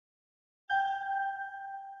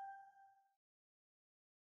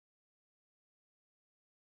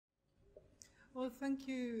Well, thank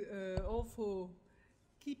you all for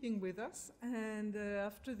keeping with us. And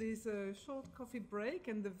after this short coffee break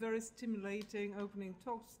and the very stimulating opening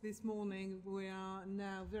talks this morning, we are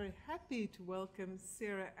now very happy to welcome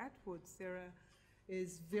Sarah Atwood. Sarah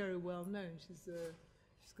is very well known. She's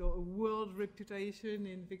got a world reputation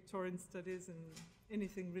in Victorian studies and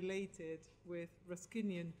anything related with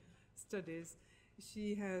Ruskinian studies.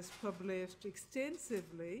 She has published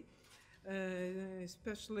extensively,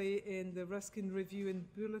 especially in the Ruskin Review and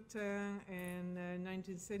Bulletin and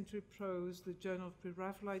 19th Century Prose, the Journal of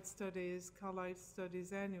Pre-Raphaelite Studies, Carlyle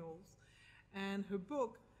Studies Annuals. And her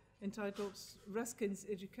book, entitled Ruskin's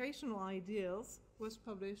Educational Ideals, was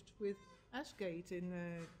published with Ashgate in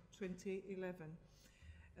 2011.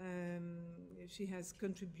 She has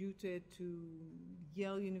contributed to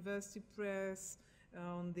Yale University Press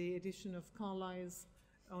on the edition of Carlyle's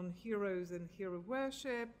On Heroes and Hero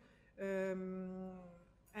Worship,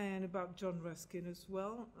 and about John Ruskin as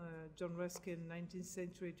well. John Ruskin, 19th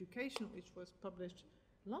Century Education, which was published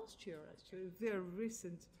last year, actually, a very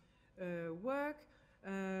recent work.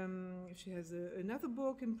 She has another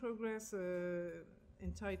book in progress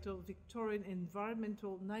entitled Victorian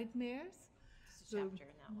Environmental Nightmares. Just a chapter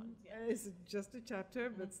in that one. Yeah. It's just a chapter,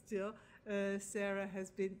 but still, Sarah has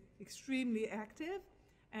been extremely active.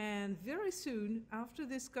 And very soon, after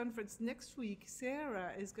this conference next week,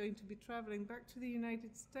 Sarah is going to be traveling back to the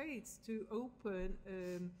United States to open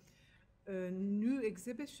a new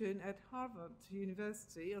exhibition at Harvard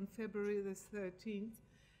University on February the 13th,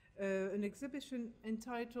 an exhibition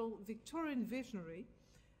entitled Victorian Visionary,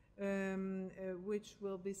 which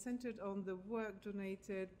will be centered on the work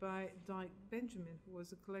donated by Dyke Benjamin, who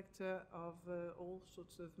was a collector of all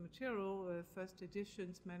sorts of material, first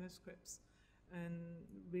editions, manuscripts, and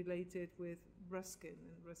related with Ruskin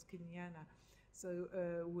and Ruskiniana. So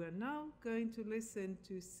we're now going to listen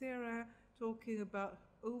to Sarah talking about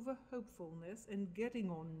over-hopefulness and getting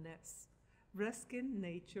onness, Ruskin,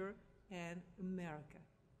 nature, and America.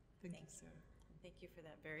 Thank you, Sarah. Thank you for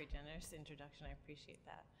that very generous introduction. I appreciate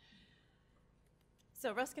that.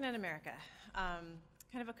 So Ruskin and America,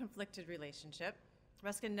 kind of a conflicted relationship.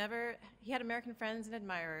 Ruskin he had American friends and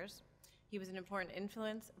admirers. He was an important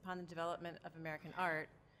influence upon the development of American art,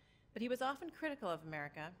 but he was often critical of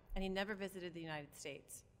America, and he never visited the United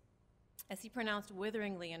States. As he pronounced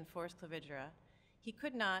witheringly in Forest Clavigera, he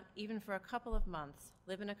could not, even for a couple of months,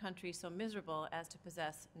 live in a country so miserable as to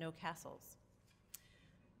possess no castles.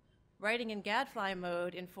 Writing in gadfly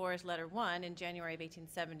mode in Forest Letter 1 in January of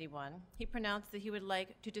 1871, he pronounced that he would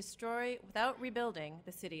like to destroy, without rebuilding,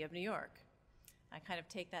 the city of New York. I kind of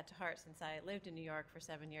take that to heart since I lived in New York for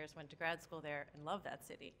 7 years, went to grad school there, and love that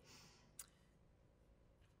city.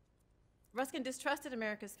 Ruskin distrusted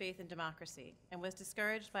America's faith in democracy and was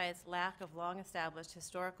discouraged by its lack of long-established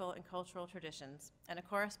historical and cultural traditions and a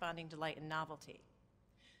corresponding delight in novelty.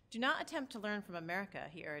 Do not attempt to learn from America,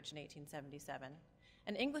 he urged in 1877.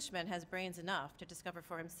 An Englishman has brains enough to discover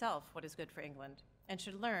for himself what is good for England and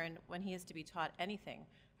should learn when he is to be taught anything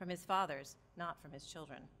from his fathers, not from his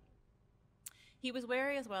children. He was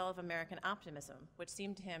wary as well of American optimism, which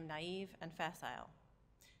seemed to him naive and facile.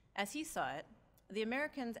 As he saw it, the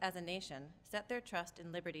Americans as a nation set their trust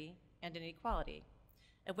in liberty and in equality,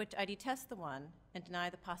 of which I detest the one and deny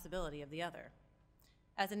the possibility of the other.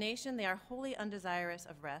 As a nation, they are wholly undesirous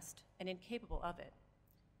of rest and incapable of it,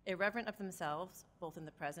 irreverent of themselves, both in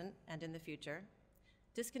the present and in the future,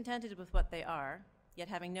 discontented with what they are, yet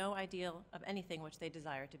having no ideal of anything which they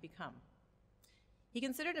desire to become. He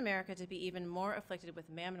considered America to be even more afflicted with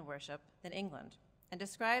mammon worship than England, and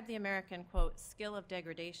described the American, quote, skill of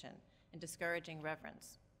degradation and discouraging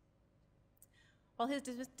reverence. While his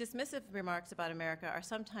dismissive remarks about America are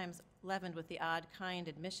sometimes leavened with the odd, kind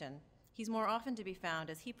admission, he's more often to be found,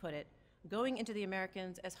 as he put it, going into the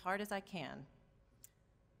Americans as hard as I can.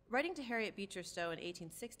 Writing to Harriet Beecher Stowe in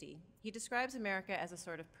 1860, he describes America as a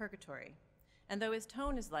sort of purgatory, and though his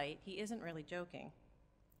tone is light, he isn't really joking.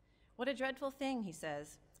 What a dreadful thing, he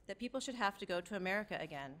says, that people should have to go to America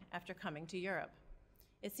again after coming to Europe.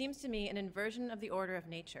 It seems to me an inversion of the order of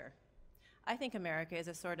nature. I think America is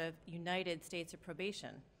a sort of United States of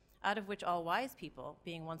probation, out of which all wise people,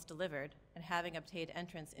 being once delivered and having obtained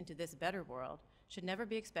entrance into this better world, should never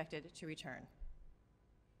be expected to return.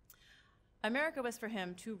 America was for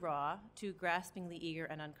him too raw, too graspingly eager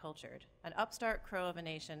and uncultured, an upstart crow of a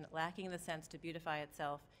nation lacking the sense to beautify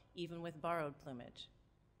itself even with borrowed plumage.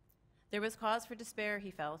 There was cause for despair,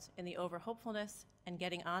 he felt, in the over-hopefulness and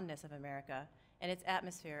getting-onness of America and its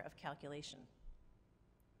atmosphere of calculation.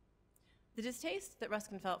 The distaste that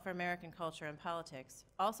Ruskin felt for American culture and politics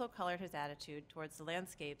also colored his attitude towards the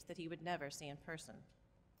landscapes that he would never see in person.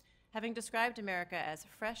 Having described America as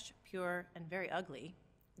fresh, pure, and very ugly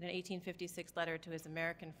in an 1856 letter to his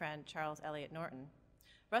American friend Charles Eliot Norton,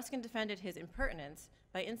 Ruskin defended his impertinence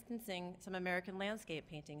by instancing some American landscape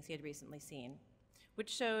paintings he had recently seen, which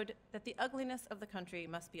showed that the ugliness of the country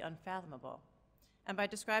must be unfathomable, and by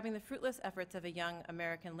describing the fruitless efforts of a young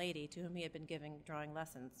American lady to whom he had been giving drawing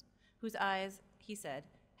lessons, whose eyes, he said,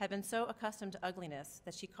 had been so accustomed to ugliness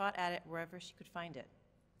that she caught at it wherever she could find it.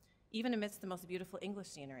 Even amidst the most beautiful English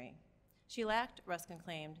scenery, she lacked, Ruskin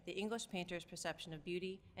claimed, the English painter's perception of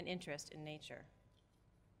beauty and interest in nature.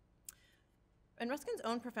 And Ruskin's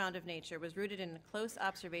own profound of nature was rooted in close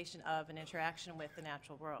observation of and interaction with the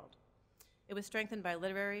natural world. It was strengthened by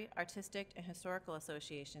literary, artistic, and historical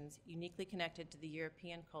associations uniquely connected to the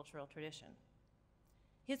European cultural tradition.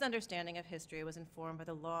 His understanding of history was informed by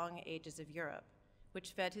the long ages of Europe,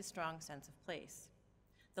 which fed his strong sense of place.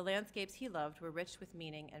 The landscapes he loved were rich with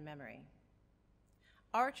meaning and memory.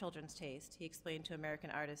 Our children's taste, he explained to American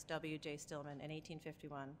artist W.J. Stillman in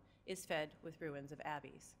 1851, is fed with ruins of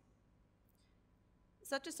abbeys.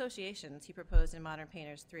 Such associations, he proposed in Modern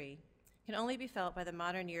Painters 3, can only be felt by the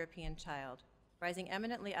modern European child, rising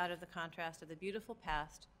eminently out of the contrast of the beautiful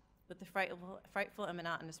past with the frightful and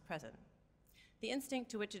monotonous present. The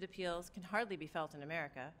instinct to which it appeals can hardly be felt in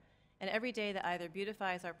America, and every day that either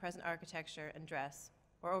beautifies our present architecture and dress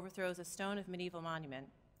or overthrows a stone of medieval monument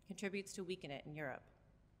contributes to weaken it in Europe.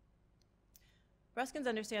 Ruskin's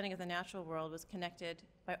understanding of the natural world was connected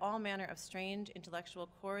by all manner of strange intellectual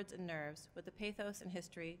cords and nerves with the pathos and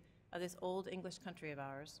history of this old English country of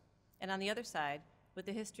ours, and on the other side, with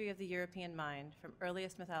the history of the European mind from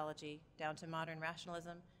earliest mythology down to modern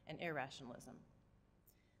rationalism and irrationalism.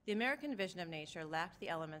 The American vision of nature lacked the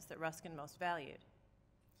elements that Ruskin most valued.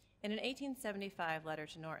 In an 1875 letter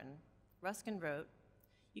to Norton, Ruskin wrote,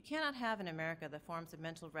 "You cannot have in America the forms of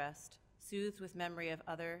mental rest, soothed with memory of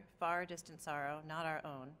other, far distant sorrow, not our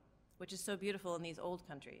own, which is so beautiful in these old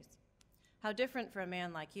countries. How different for a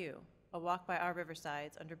man like you, a walk by our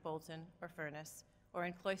riversides under Bolton or Furnace, or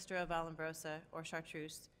in Cloister of Vallombrosa or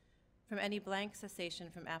Chartreuse, from any blank cessation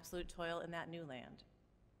from absolute toil in that new land."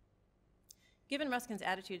 Given Ruskin's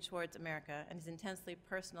attitude towards America and his intensely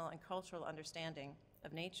personal and cultural understanding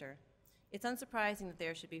of nature, it's unsurprising that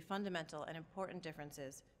there should be fundamental and important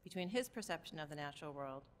differences between his perception of the natural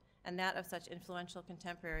world and that of such influential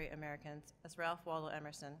contemporary Americans as Ralph Waldo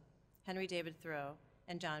Emerson, Henry David Thoreau,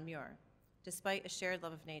 and John Muir, despite a shared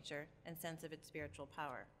love of nature and sense of its spiritual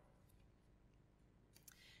power.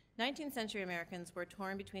 19th century Americans were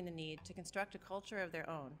torn between the need to construct a culture of their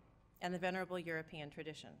own and the venerable European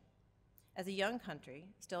tradition. As a young country,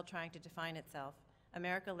 still trying to define itself,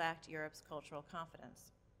 America lacked Europe's cultural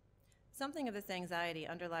confidence. Something of this anxiety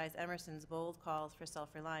underlies Emerson's bold calls for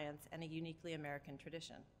self-reliance and a uniquely American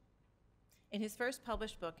tradition. In his first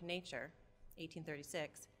published book, Nature,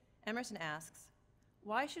 1836, Emerson asks,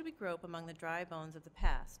 "Why should we grope among the dry bones of the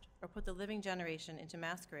past, or put the living generation into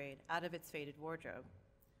masquerade out of its faded wardrobe?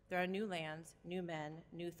 There are new lands, new men,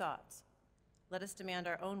 new thoughts. Let us demand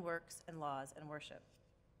our own works and laws and worship."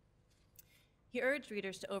 He urged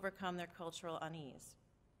readers to overcome their cultural unease.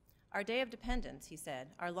 "Our day of dependence," he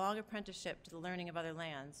said, "our long apprenticeship to the learning of other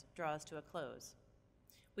lands, draws to a close.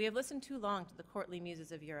 We have listened too long to the courtly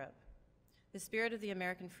muses of Europe. The spirit of the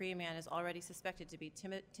American free man is already suspected to be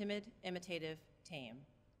timid, imitative, tame.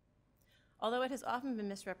 Although it has often been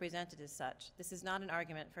misrepresented as such, this is not an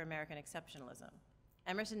argument for American exceptionalism.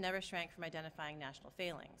 Emerson never shrank from identifying national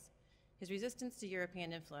failings. His resistance to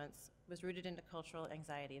European influence was rooted in a cultural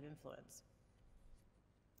anxiety of influence."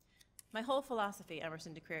 "My whole philosophy,"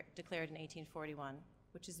 Emerson declared in 1841,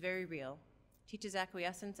 "which is very real, teaches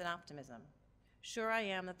acquiescence and optimism. Sure I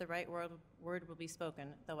am that the right word will be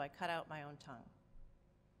spoken, though I cut out my own tongue."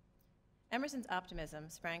 Emerson's optimism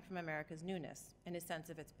sprang from America's newness and his sense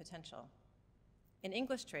of its potential. In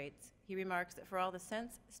English Traits, he remarks that for all the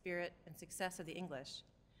sense, spirit, and success of the English,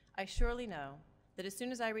 "I surely know that as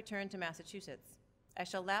soon as I return to Massachusetts, I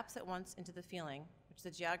shall lapse at once into the feeling, which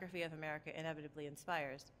the geography of America inevitably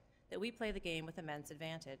inspires, that we play the game with immense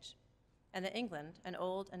advantage, and that England, an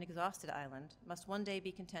old and exhausted island, must one day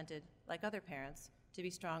be contented, like other parents, to be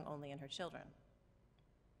strong only in her children."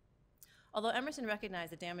 Although Emerson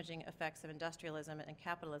recognized the damaging effects of industrialism and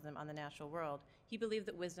capitalism on the natural world, he believed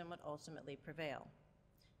that wisdom would ultimately prevail.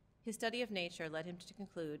 His study of nature led him to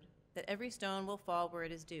conclude that every stone will fall where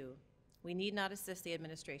it is due. We need not assist the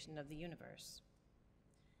administration of the universe.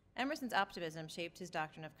 Emerson's optimism shaped his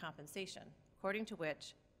doctrine of compensation, according to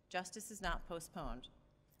which justice is not postponed.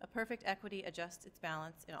 A perfect equity adjusts its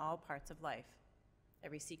balance in all parts of life.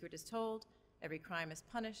 Every secret is told, every crime is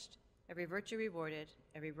punished, every virtue rewarded,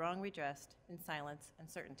 every wrong redressed in silence and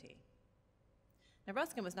certainty. Now,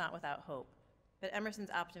 Ruskin was not without hope, but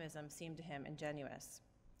Emerson's optimism seemed to him ingenuous.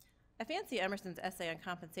 I fancy Emerson's essay on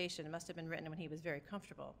compensation must have been written when he was very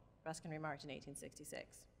comfortable, Ruskin remarked in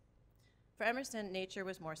 1866. For Emerson, nature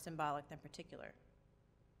was more symbolic than particular.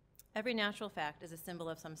 Every natural fact is a symbol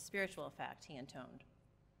of some spiritual fact, he intoned.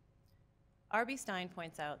 R.B. Stein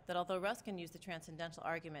points out that although Ruskin used the transcendental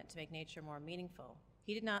argument to make nature more meaningful,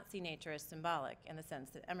 he did not see nature as symbolic in the sense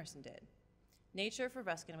that Emerson did. Nature for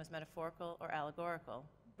Ruskin was metaphorical or allegorical,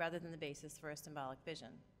 rather than the basis for a symbolic vision.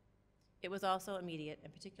 It was also immediate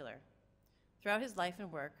and particular. Throughout his life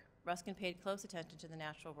and work, Ruskin paid close attention to the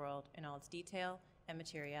natural world in all its detail and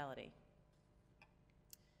materiality.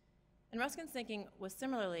 And Ruskin's thinking was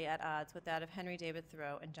similarly at odds with that of Henry David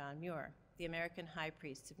Thoreau and John Muir, the American high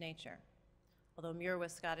priests of nature. Although Muir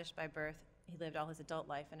was Scottish by birth, he lived all his adult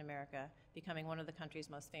life in America, becoming one of the country's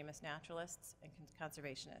most famous naturalists and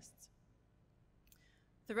conservationists.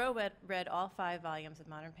 Thoreau read all 5 volumes of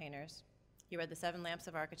Modern Painters. He read The 7 Lamps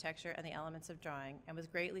of Architecture and The Elements of Drawing, and was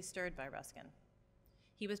greatly stirred by Ruskin.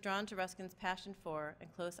 He was drawn to Ruskin's passion for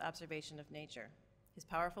and close observation of nature, his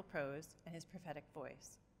powerful prose, and his prophetic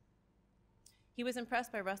voice. He was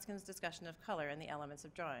impressed by Ruskin's discussion of color and the elements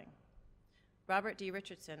of drawing. Robert D.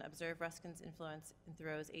 Richardson observed Ruskin's influence in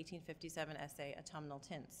Thoreau's 1857 essay, Autumnal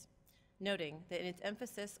Tints, noting that in its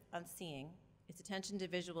emphasis on seeing, its attention to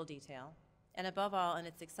visual detail, and above all in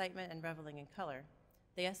its excitement and reveling in color,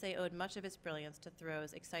 the essay owed much of its brilliance to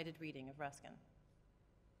Thoreau's excited reading of Ruskin.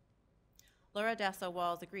 Laura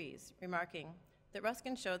Dasso-Walls agrees, remarking that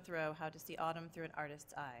Ruskin showed Thoreau how to see autumn through an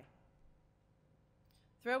artist's eye.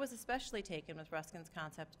 Thoreau was especially taken with Ruskin's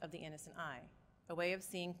concept of the innocent eye, a way of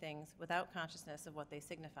seeing things without consciousness of what they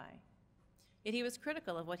signify. Yet he was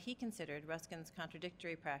critical of what he considered Ruskin's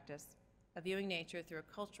contradictory practice of viewing nature through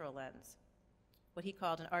a cultural lens, what he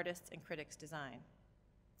called an artist's and critic's design.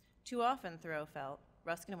 Too often, Thoreau felt,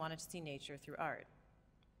 Ruskin wanted to see nature through art.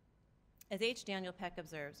 As H. Daniel Peck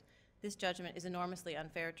observes, this judgment is enormously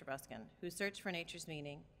unfair to Ruskin, whose search for nature's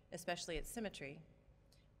meaning, especially its symmetry,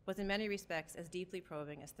 was in many respects as deeply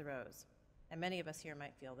probing as Thoreau's, and many of us here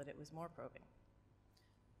might feel that it was more probing.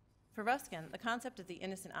 For Ruskin, the concept of the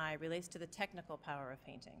innocent eye relates to the technical power of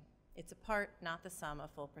painting. It's a part, not the sum, of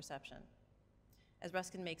full perception. As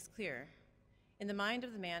Ruskin makes clear, in the mind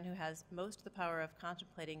of the man who has most of the power of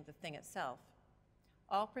contemplating the thing itself,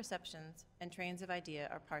 all perceptions and trains of idea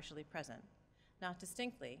are partially present, not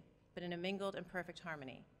distinctly, but in a mingled and perfect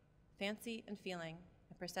harmony. Fancy and feeling,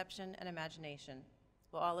 and perception and imagination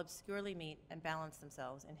will all obscurely meet and balance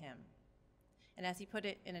themselves in him. And as he put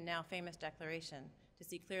it in a now famous declaration, to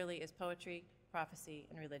see clearly is poetry, prophecy,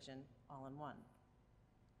 and religion all in one.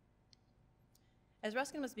 As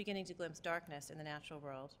Ruskin was beginning to glimpse darkness in the natural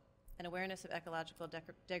world, an awareness of ecological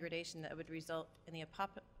degradation that would result in the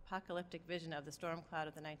apocalyptic vision of the storm cloud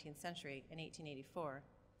of the 19th century in 1884,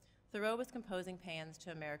 Thoreau was composing paeans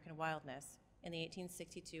to American wildness in the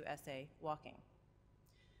 1862 essay, Walking.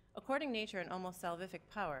 According nature and almost salvific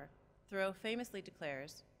power, Thoreau famously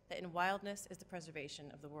declares that in wildness is the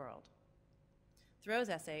preservation of the world. Thoreau's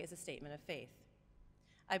essay is a statement of faith.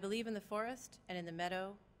 I believe in the forest and in the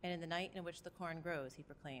meadow and in the night in which the corn grows, he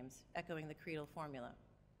proclaims, echoing the creedal formula.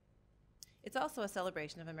 It's also a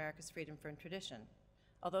celebration of America's freedom from tradition,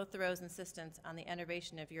 although Thoreau's insistence on the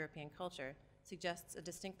enervation of European culture suggests a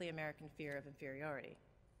distinctly American fear of inferiority.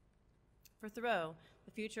 For Thoreau,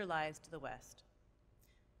 the future lies to the west.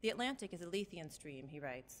 The Atlantic is a Lethean stream, he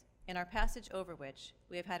writes, in our passage over which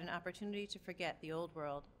we have had an opportunity to forget the old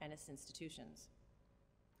world and its institutions.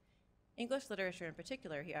 English literature in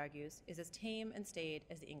particular, he argues, is as tame and staid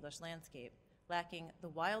as the English landscape, lacking the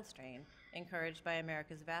wild strain encouraged by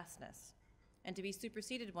America's vastness, and to be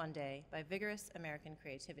superseded one day by vigorous American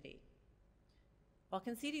creativity. While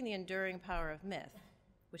conceding the enduring power of myth,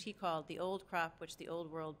 which he called the old crop which the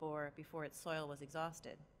old world bore before its soil was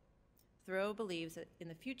exhausted, Thoreau believes that in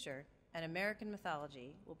the future, an American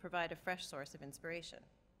mythology will provide a fresh source of inspiration.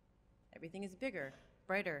 Everything is bigger,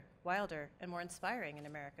 brighter, wilder, and more inspiring in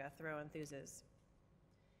America, Thoreau enthuses.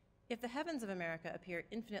 If the heavens of America appear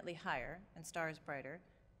infinitely higher and stars brighter,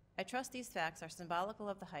 I trust these facts are symbolical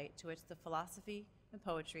of the height to which the philosophy and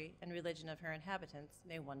poetry and religion of her inhabitants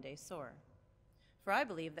may one day soar. For I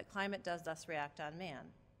believe that climate does thus react on man.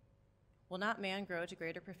 Will not man grow to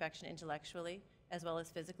greater perfection intellectually as well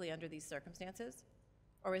as physically under these circumstances?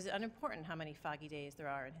 Or is it unimportant how many foggy days there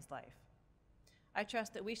are in his life? I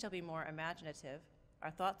trust that we shall be more imaginative,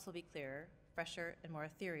 our thoughts will be clearer, fresher, and more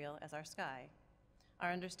ethereal as our sky,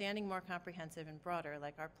 our understanding more comprehensive and broader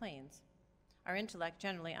like our plains, our intellect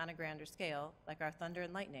generally on a grander scale like our thunder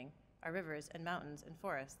and lightning, our rivers and mountains and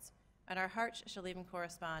forests, and our hearts shall even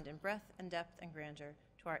correspond in breadth and depth and grandeur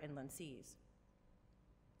to our inland seas.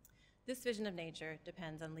 This vision of nature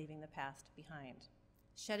depends on leaving the past behind,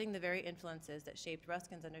 shedding the very influences that shaped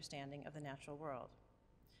Ruskin's understanding of the natural world.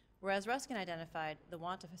 Whereas Ruskin identified the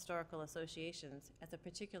want of historical associations as a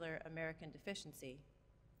particular American deficiency,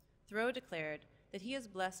 Thoreau declared that he is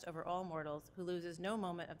blessed over all mortals who loses no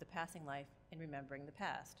moment of the passing life in remembering the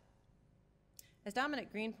past. As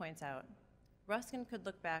Dominic Green points out, Ruskin could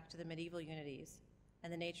look back to the medieval unities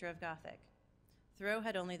and the nature of Gothic. Thoreau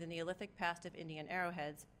had only the Neolithic past of Indian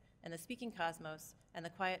arrowheads and the speaking cosmos and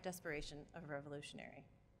the quiet desperation of a revolutionary.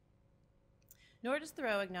 Nor does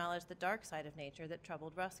Thoreau acknowledge the dark side of nature that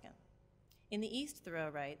troubled Ruskin. In the East, Thoreau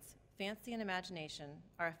writes, fancy and imagination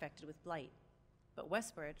are affected with blight, but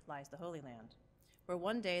westward lies the Holy Land, where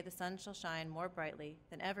one day the sun shall shine more brightly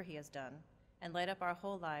than ever he has done and light up our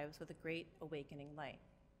whole lives with a great awakening light.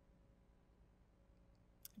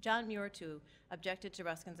 John Muir, too, objected to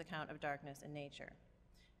Ruskin's account of darkness in nature.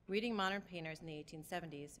 Reading modern painters in the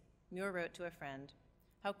 1870s, Muir wrote to a friend,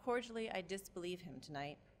 "How cordially I disbelieve him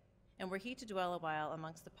tonight, and were he to dwell a while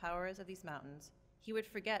amongst the powers of these mountains, he would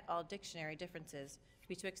forget all dictionary differences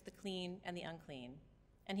betwixt the clean and the unclean,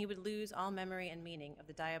 and he would lose all memory and meaning of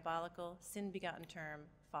the diabolical, sin-begotten term,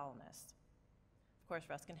 foulness." Of course,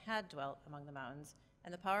 Ruskin had dwelt among the mountains,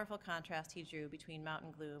 and the powerful contrast he drew between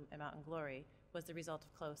mountain gloom and mountain glory was the result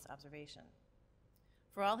of close observation.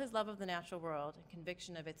 For all his love of the natural world and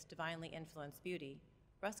conviction of its divinely influenced beauty,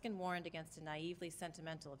 Ruskin warned against a naively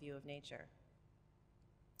sentimental view of nature.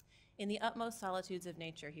 "In the utmost solitudes of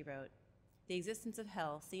nature," he wrote, "the existence of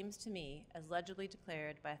hell seems to me as legibly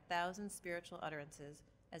declared by 1,000 spiritual utterances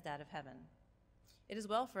as that of heaven. It is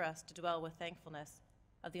well for us to dwell with thankfulness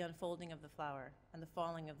of the unfolding of the flower and the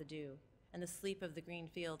falling of the dew and the sleep of the green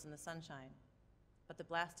fields in the sunshine. But the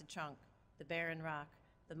blasted trunk, the barren rock,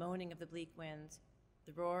 the moaning of the bleak winds,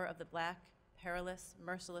 the roar of the black, perilous,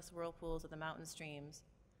 merciless whirlpools of the mountain streams,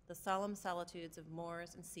 the solemn solitudes of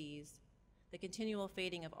moors and seas, the continual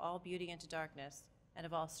fading of all beauty into darkness and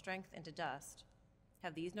of all strength into dust,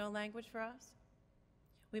 have these no language for us?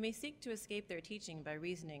 We may seek to escape their teaching by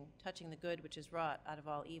reasoning touching the good which is wrought out of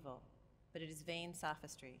all evil, but it is vain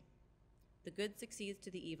sophistry. The good succeeds to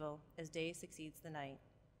the evil as day succeeds the night,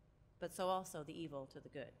 but so also the evil to the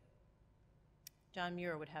good." John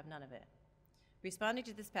Muir would have none of it. Responding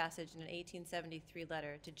to this passage in an 1873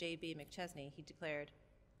 letter to J.B. McChesney, he declared,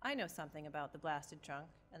 "I know something about the blasted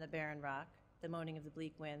trunk and the barren rock, the moaning of the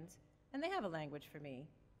bleak winds, and they have a language for me,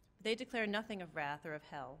 but they declare nothing of wrath or of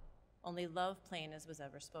hell, only love plain as was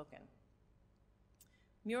ever spoken."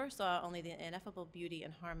 Muir saw only the ineffable beauty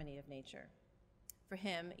and harmony of nature. For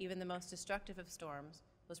him, even the most destructive of storms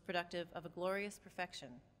was productive of a glorious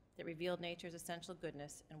perfection that revealed nature's essential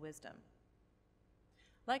goodness and wisdom.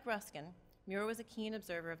 Like Ruskin, Muir was a keen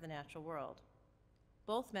observer of the natural world.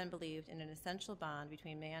 Both men believed in an essential bond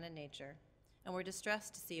between man and nature and were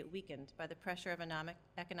distressed to see it weakened by the pressure of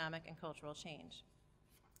economic and cultural change.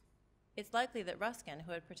 It's likely that Ruskin,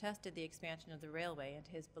 who had protested the expansion of the railway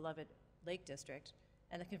into his beloved Lake District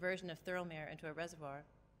and the conversion of Thirlmere into a reservoir,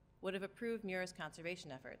 would have approved Muir's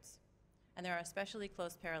conservation efforts, and there are especially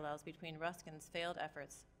close parallels between Ruskin's failed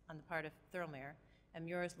efforts on the part of Thirlmere and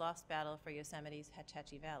Muir's lost battle for Yosemite's Hetch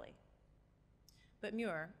Hetchy Valley. But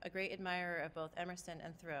Muir, a great admirer of both Emerson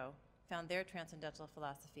and Thoreau, found their transcendental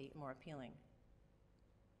philosophy more appealing.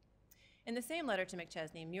 In the same letter to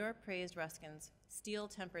McChesney, Muir praised Ruskin's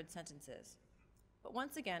steel-tempered sentences, but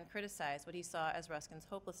once again criticized what he saw as Ruskin's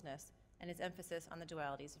hopelessness and his emphasis on the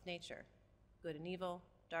dualities of nature, good and evil,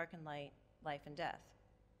 dark and light, life and death.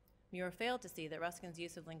 Muir failed to see that Ruskin's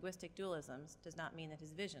use of linguistic dualisms does not mean that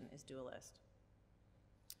his vision is dualist.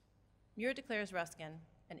 Muir declares Ruskin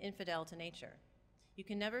an infidel to nature. You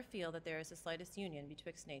can never feel that there is the slightest union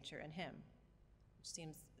betwixt nature and him, which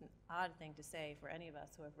seems an odd thing to say for any of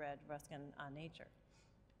us who have read Ruskin on nature.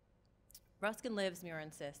 Ruskin lives, Muir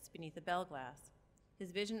insists, beneath a bell glass,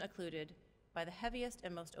 his vision occluded by the heaviest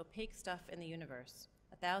and most opaque stuff in the universe,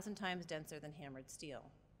 1,000 times denser than hammered steel.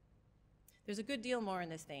 There's a good deal more in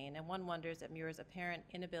this vein, and one wonders at Muir's apparent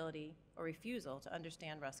inability or refusal to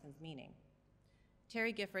understand Ruskin's meaning.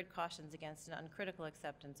 Terry Gifford cautions against an uncritical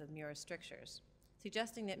acceptance of Muir's strictures,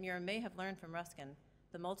 suggesting that Muir may have learned from Ruskin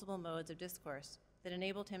the multiple modes of discourse that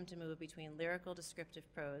enabled him to move between lyrical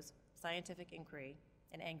descriptive prose, scientific inquiry,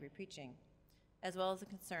 and angry preaching, as well as a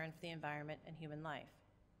concern for the environment and human life.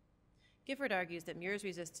 Gifford argues that Muir's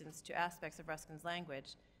resistance to aspects of Ruskin's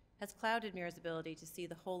language has clouded Muir's ability to see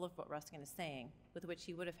the whole of what Ruskin is saying, with which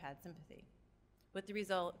he would have had sympathy, with the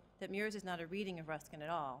result that Muir's is not a reading of Ruskin at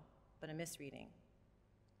all, but a misreading.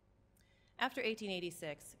 After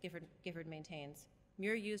 1886, Gifford maintains,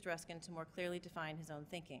 Muir used Ruskin to more clearly define his own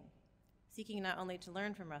thinking, seeking not only to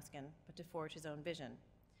learn from Ruskin, but to forge his own vision,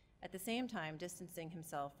 at the same time distancing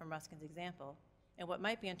himself from Ruskin's example in what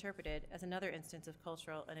might be interpreted as another instance of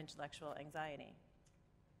cultural and intellectual anxiety.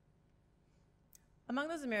 Among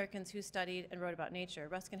those Americans who studied and wrote about nature,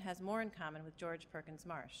 Ruskin has more in common with George Perkins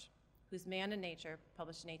Marsh, whose Man and Nature,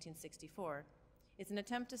 published in 1864, is an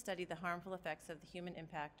attempt to study the harmful effects of the human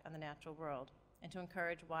impact on the natural world and to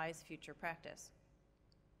encourage wise future practice.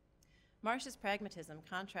 Marsh's pragmatism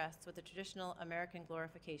contrasts with the traditional American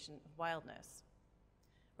glorification of wildness.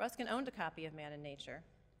 Ruskin owned a copy of Man and Nature,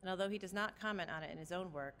 and although he does not comment on it in his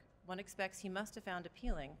own work, one expects he must have found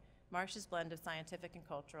appealing Marsh's blend of scientific and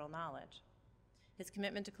cultural knowledge, his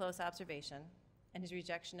commitment to close observation, and his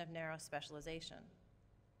rejection of narrow specialization.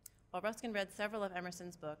 While Ruskin read several of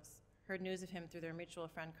Emerson's books, heard news of him through their mutual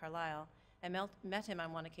friend Carlyle, and met him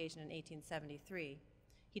on one occasion in 1873,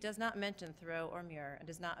 he does not mention Thoreau or Muir and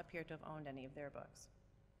does not appear to have owned any of their books.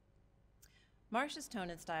 Marsh's tone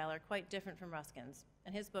and style are quite different from Ruskin's,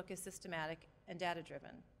 and his book is systematic and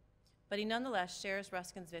data-driven, but he nonetheless shares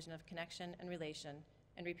Ruskin's vision of connection and relation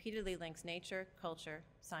and repeatedly links nature, culture,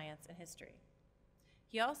 science, and history.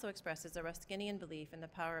 He also expresses a Ruskinian belief in the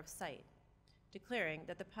power of sight, declaring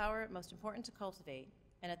that the power most important to cultivate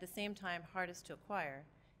and at the same time hardest to acquire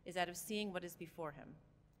is that of seeing what is before him.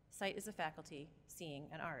 Sight is a faculty, seeing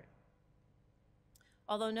an art.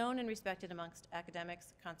 Although known and respected amongst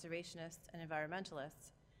academics, conservationists, and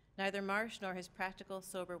environmentalists, neither Marsh nor his practical,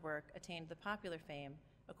 sober work attained the popular fame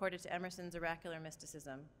accorded to Emerson's oracular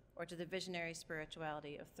mysticism or to the visionary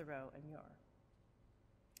spirituality of Thoreau and Muir.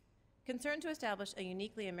 Concerned to establish a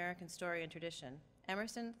uniquely American story and tradition,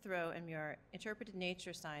 Emerson, Thoreau, and Muir interpreted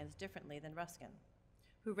nature signs differently than Ruskin,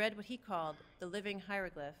 who read what he called the living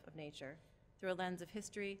hieroglyph of nature through a lens of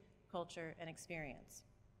history, culture, and experience.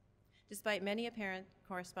 Despite many apparent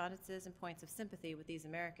correspondences and points of sympathy with these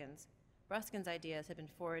Americans, Ruskin's ideas had been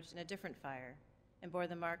forged in a different fire and bore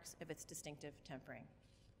the marks of its distinctive tempering.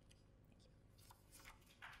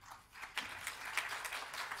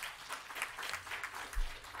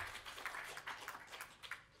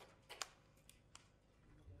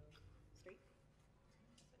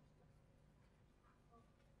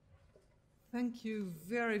 Thank you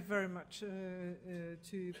very, very much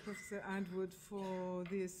to Professor Atwood for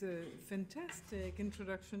this fantastic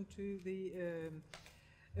introduction to the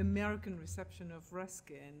American reception of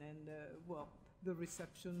Ruskin and, well, the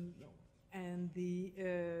reception and the,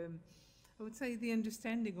 I would say, the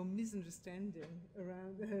understanding or misunderstanding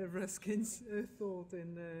around Ruskin's thought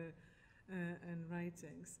and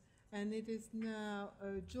writings. And it is now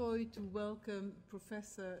a joy to welcome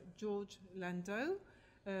Professor George Landow.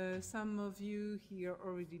 Some of you here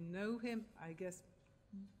already know him. I guess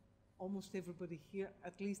almost everybody here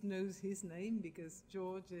at least knows his name because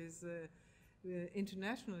George is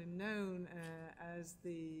internationally known as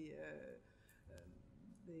the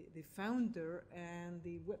founder and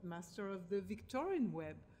the webmaster of the Victorian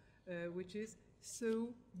web, which is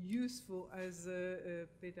so useful as a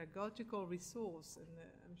pedagogical resource. And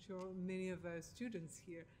I'm sure many of our students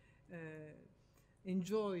here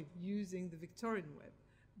enjoy using the Victorian web.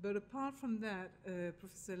 But apart from that,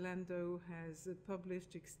 Professor Landow has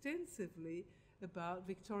published extensively about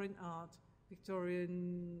Victorian art,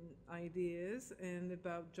 Victorian ideas, and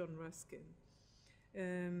about John Ruskin.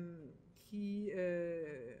 He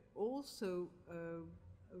also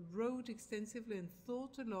wrote extensively and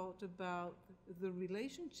thought a lot about the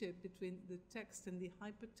relationship between the text and the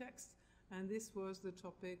hypertext, and this was the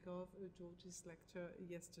topic of George's lecture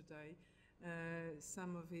yesterday.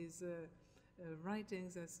 Some of his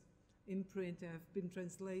writings as in print have been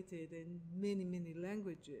translated in many, many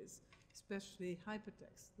languages, especially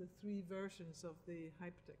hypertext, the 3 versions of the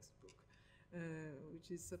hypertext book,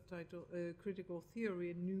 which is subtitled Critical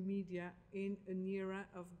Theory and New Media in an Era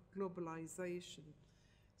of Globalization.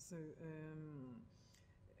 So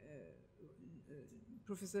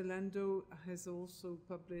Professor Landow has also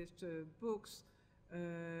published books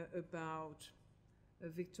about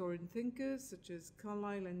Victorian thinkers such as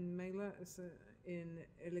Carlyle and Mailer in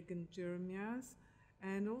Elegant Jeremias,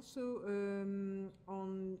 and also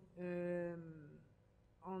on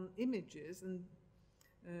images and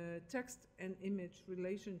text and image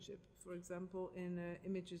relationship. For example, in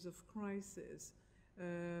Images of Crisis.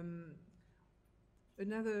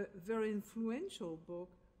 Another very influential book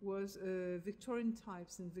was Victorian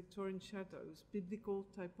Types and Victorian Shadows, Biblical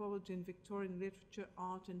Typology in Victorian Literature,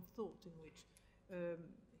 Art and Thought, in which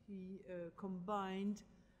he combined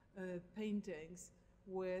paintings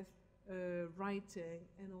with writing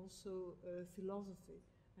and also philosophy.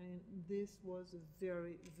 And this was a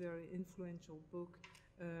very, very influential book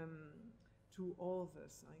to all of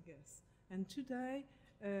us, I guess. And today,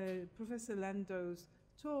 Professor Landow's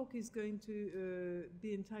talk is going to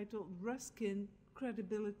be entitled Ruskin,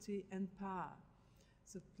 Credibility and Power.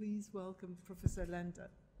 So please welcome Professor Landow.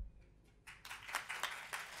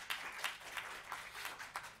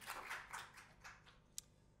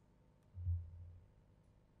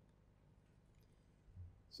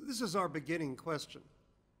 So this is our beginning question.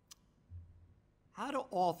 How do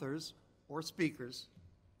authors or speakers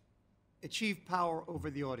achieve power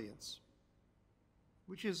over the audience,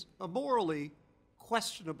 which is a morally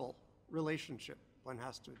questionable relationship, one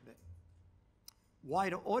has to admit? Why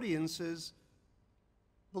do audiences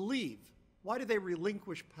believe? Why do they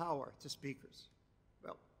relinquish power to speakers?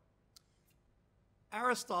 Well,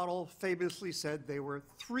 Aristotle famously said there were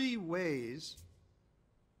 3 ways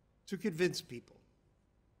to convince people.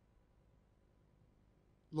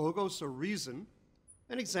 Logos, or reason,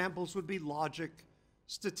 and examples would be logic,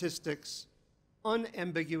 statistics,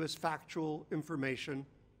 unambiguous factual information,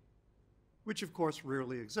 which of course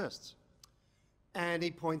rarely exists. And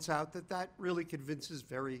he points out that that really convinces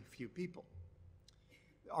very few people.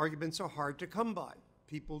 The arguments are hard to come by.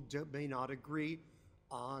 People may not agree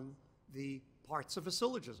on the parts of a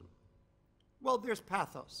syllogism. Well, there's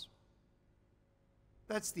pathos.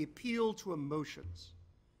 That's the appeal to emotions.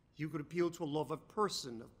 You could appeal to a love of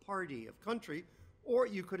person, of party, of country, or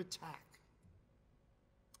you could attack.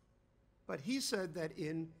 But he said that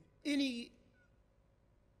in any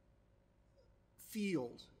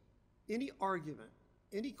field, any argument,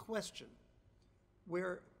 any question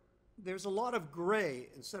where there's a lot of gray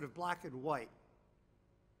instead of black and white,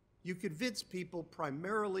 you convince people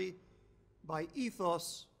primarily by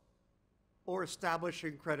ethos or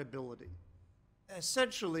establishing credibility.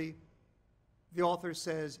 Essentially, the author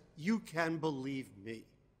says, you can believe me.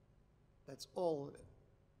 That's all of it.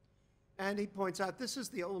 And he points out this is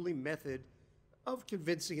the only method of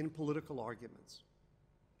convincing in political arguments.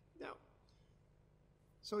 Now,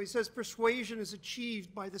 so he says persuasion is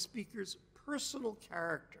achieved by the speaker's personal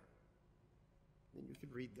character. And you can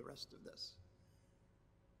read the rest of this.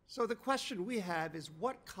 So the question we have is,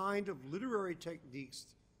 what kind of literary techniques,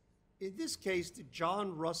 in this case, did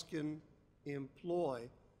John Ruskin employ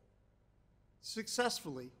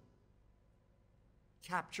successfully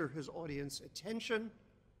capture his audience attention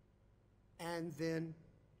and then,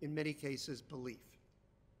 in many cases, belief?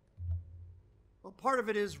 Well, part of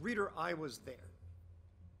it is, reader, I was there.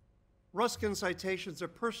 Ruskin's citations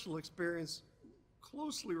of personal experience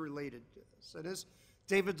closely related to this. And as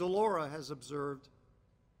David Delora has observed,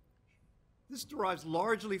 this derives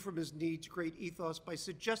largely from his need to create ethos by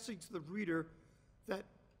suggesting to the reader that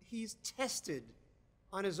he's tested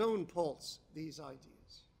on his own pulse these ideas.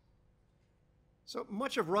 So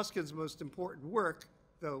much of Ruskin's most important work,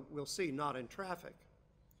 though we'll see not in traffic,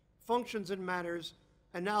 functions in manners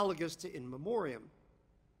analogous to in memoriam,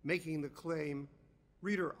 making the claim,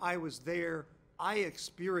 reader, I was there, I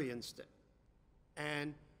experienced it.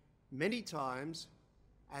 And many times,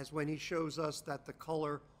 as when he shows us that the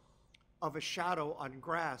color of a shadow on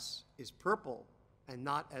grass is purple and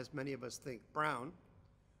not, as many of us think, brown,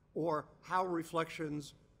 or how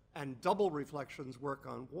reflections and double reflections work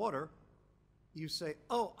on water, you say,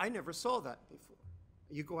 oh, I never saw that before.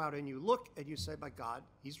 You go out and you look and you say, my God,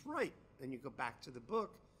 he's right. And you go back to the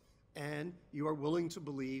book and you are willing to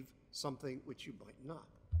believe something which you might not.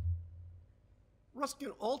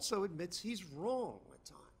 Ruskin also admits he's wrong at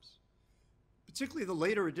times, particularly the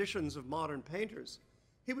later editions of modern painters.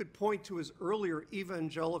 He would point to his earlier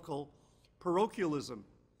evangelical parochialism,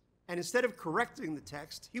 and instead of correcting the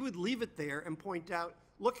text, he would leave it there and point out,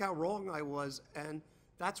 look how wrong I was, and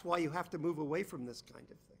that's why you have to move away from this kind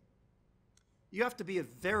of thing. You have to be a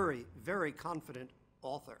very, very confident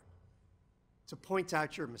author to point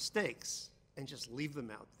out your mistakes and just leave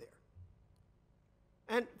them out there.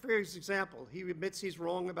 And for his example, he admits he's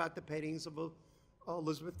wrong about the paintings of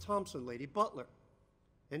Elizabeth Thompson, Lady Butler.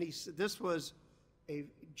 And he said this was a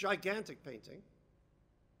gigantic painting.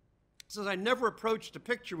 He says, I never approached a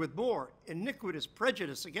picture with more iniquitous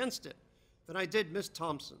prejudice against it than I did Miss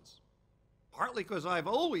Thompson's. Partly because I've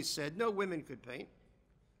always said no women could paint,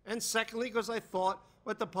 and secondly because I thought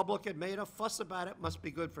what the public had made a fuss about it must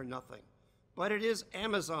be good for nothing. But it is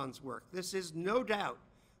Amazon's work. This is no doubt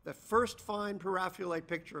the first fine paraphyolite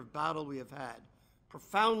picture of battle we have had,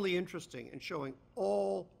 profoundly interesting and showing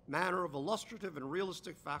all manner of illustrative and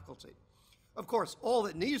realistic faculty. Of course, all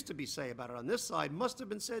that needs to be said about it on this side must have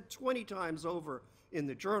been said 20 times over in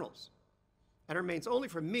the journals, and it remains only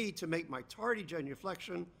for me to make my tardy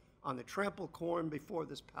genuflection on the trampled corn before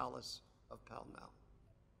this palace of Pall Mall.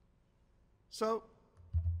 So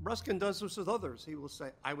Ruskin does this with others. He will say,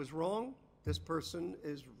 I was wrong. This person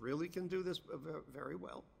really can do this very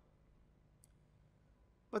well.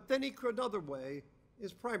 But then another way,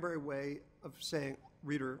 his primary way of saying,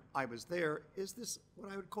 reader, I was there, is this,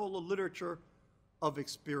 what I would call a literature of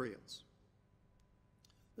experience.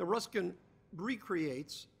 Now, Ruskin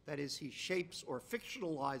recreates, that is, he shapes or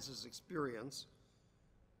fictionalizes experience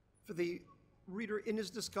for the reader in his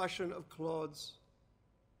discussion of Claude's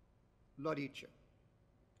L'Arice,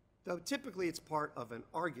 though typically it's part of an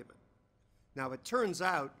argument. Now, it turns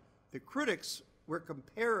out the critics were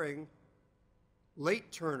comparing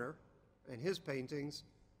late Turner and his paintings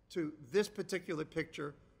to this particular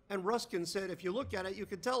picture, and Ruskin said, if you look at it, you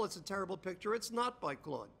can tell it's a terrible picture. It's not by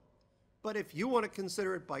Claude. But if you want to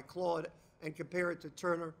consider it by Claude and compare it to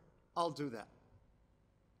Turner, I'll do that.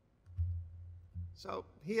 So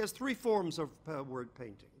he has three forms of word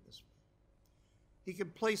painting. He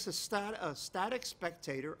can place a static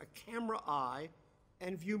spectator, a camera eye,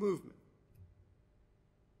 and view movement.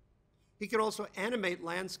 He can also animate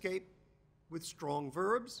landscape with strong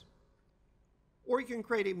verbs, or he can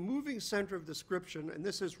create a moving center of description, and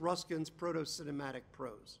this is Ruskin's proto-cinematic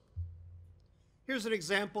prose. Here's an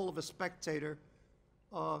example of a spectator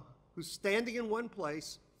who's standing in one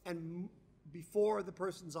place, and before the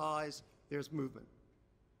person's eyes, there's movement.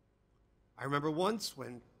 I remember once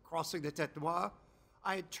when crossing the Tête Noire,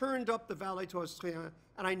 I had turned up the Vallée d'Austrien,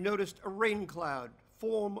 and I noticed a rain cloud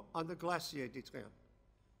form on the Glacier d'Austrien.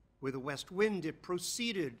 With a west wind, it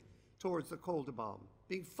proceeded towards the Col de Balme,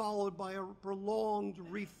 being followed by a prolonged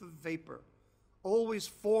wreath of vapor, always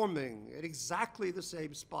forming at exactly the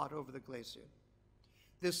same spot over the glacier.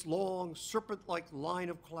 This long, serpent-like line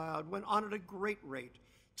of cloud went on at a great rate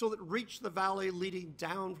till it reached the valley leading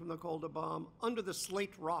down from the Col de Balme under the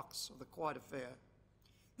slate rocks of the Croix de Fer.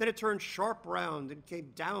 Then it turned sharp round and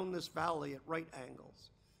came down this valley at right angles.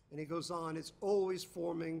 And he goes on, it's always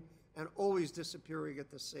forming and always disappearing at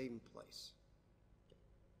the same place.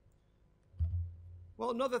 Well,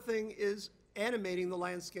 another thing is animating the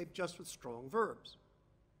landscape just with strong verbs.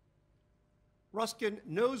 Ruskin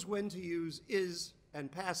knows when to use is and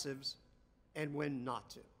passives and when not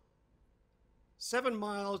to. 7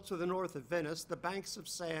 miles to the north of Venice, the banks of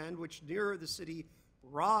sand, which nearer the city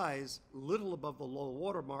rise little above the low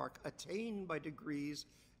water mark, attain by degrees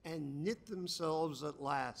and knit themselves at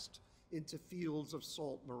last into fields of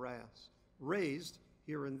salt morass, raised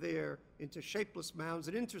here and there into shapeless mounds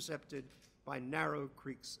and intercepted by narrow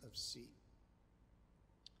creeks of sea.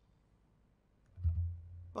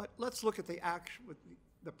 But let's look at the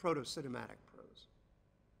proto-cinematic prose.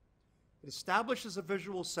 It establishes a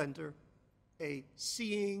visual center, a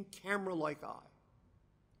seeing, camera-like eye.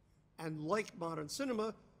 And like modern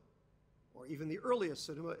cinema, or even the earliest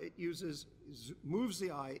cinema, it moves the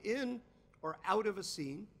eye in or out of a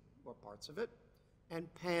scene, or parts of it,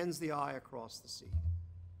 and pans the eye across the scene.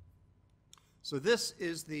 So this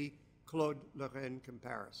is the Claude-Lorraine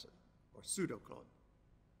comparison, or pseudo-Claude.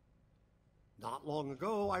 Not long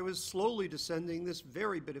ago, I was slowly descending this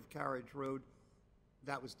very bit of carriage road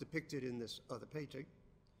that was depicted in this other painting.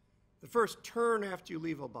 The first turn after you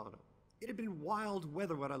leave Albano. It had been wild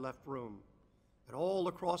weather when I left Rome, and all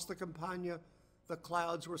across the Campagna, the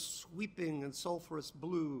clouds were sweeping in sulphurous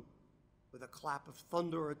blue, with a clap of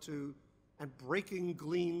thunder or two, and breaking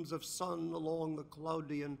gleams of sun along the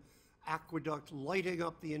Claudian aqueduct, lighting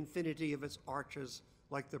up the infinity of its arches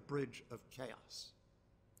like the bridge of chaos.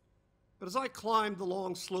 But as I climbed the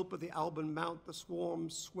long slope of the Alban Mount, the swarm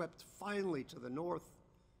swept finally to the north,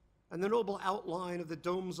 and the noble outline of the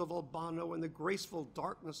domes of Albano and the graceful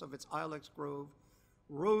darkness of its ilex grove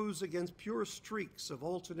rose against pure streaks of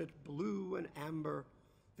alternate blue and amber,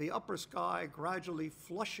 the upper sky gradually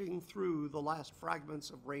flushing through the last fragments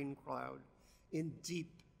of rain cloud in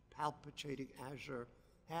deep, palpitating azure,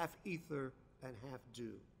 half ether and half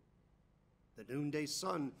dew. The noonday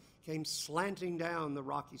sun came slanting down the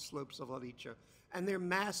rocky slopes of L'Arice, and their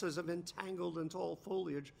masses of entangled and tall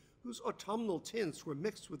foliage, whose autumnal tints were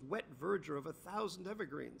mixed with wet verdure of 1,000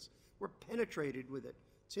 evergreens, were penetrated with it.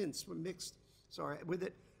 Tints were mixed, with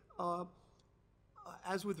it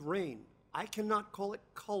as with rain. I cannot call it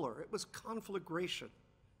color. It was conflagration,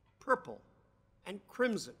 purple and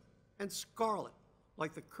crimson and scarlet,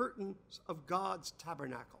 like the curtains of God's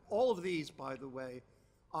tabernacle. All of these, by the way,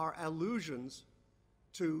 are allusions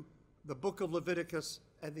to the book of Leviticus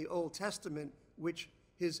and the Old Testament, which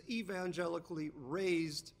his evangelically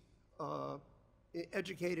raised,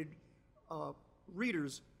 educated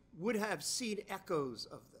readers would have seen echoes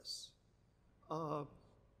of this.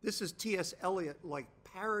 This is T.S. Eliot, like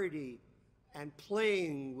parody and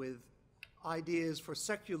playing with ideas for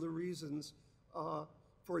secular reasons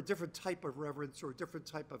for a different type of reverence or a different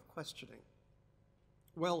type of questioning?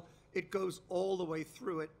 Well, it goes all the way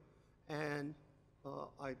through it, and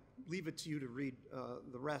I leave it to you to read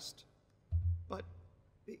the rest. But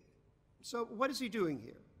so what is he doing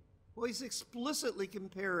here? Well, he's explicitly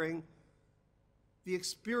comparing the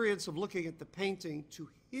experience of looking at the painting to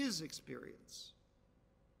his experience.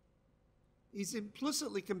 He's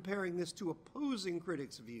implicitly comparing this to opposing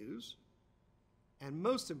critics' views, and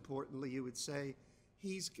most importantly, you would say,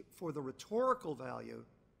 for the rhetorical value,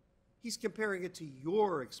 he's comparing it to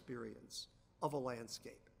your experience of a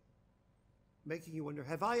landscape, making you wonder,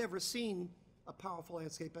 have I ever seen a powerful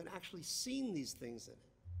landscape and actually seen these things in it?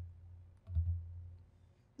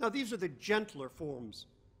 Now, these are the gentler forms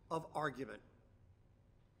of argument,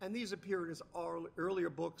 and these appear in his earlier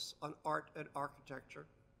books on art and architecture.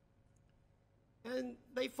 And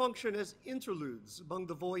they function as interludes among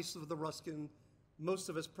the voice of the Ruskin most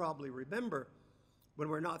of us probably remember when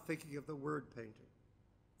we're not thinking of the word painting.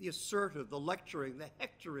 The assertive, the lecturing, the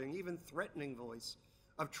hectoring, even threatening voice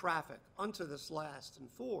of traffic unto this last and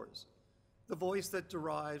fors. The voice that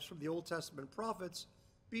derives from the Old Testament prophets,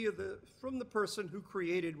 from the person who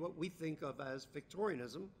created what we think of as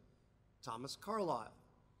Victorianism, Thomas Carlyle.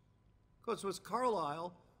 Because it was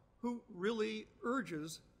Carlyle who really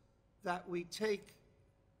urges that we take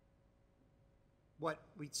what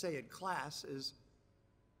we'd say in class is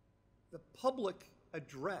the public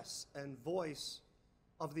address and voice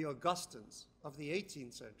of the Augustans of the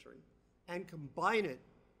 18th century and combine it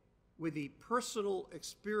with the personal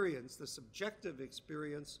experience, the subjective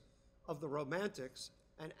experience of the Romantics,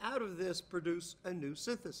 and out of this produce a new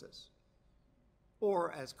synthesis.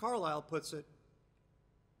 Or, as Carlyle puts it,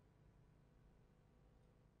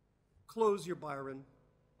 close your Byron,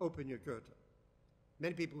 open your Goethe.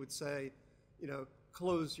 Many people would say,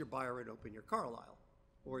 close your Byron, open your Carlyle,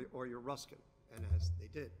 or your Ruskin, and as they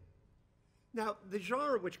did. Now, the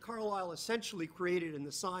genre which Carlyle essentially created in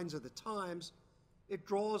the Signs of the Times, it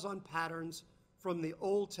draws on patterns from the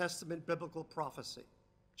Old Testament biblical prophecy,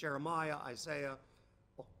 Jeremiah, Isaiah,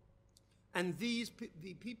 and the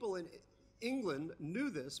people in England knew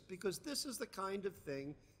this because this is the kind of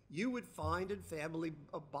thing you would find in family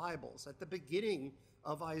Bibles. At the beginning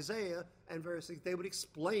of Isaiah and various things, they would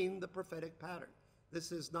explain the prophetic pattern.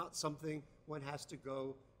 This is not something one has to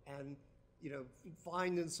go and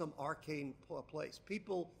find in some arcane place.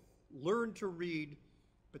 People learn to read,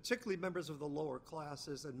 particularly members of the lower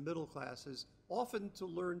classes and middle classes, often to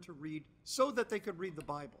learn to read so that they could read the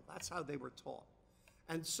Bible. That's how they were taught.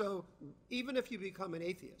 And so even if you become an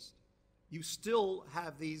atheist, you still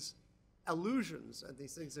have these allusions and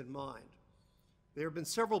these things in mind. There have been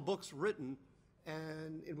several books written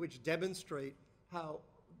and in which demonstrate how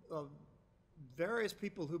various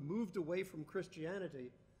people who moved away from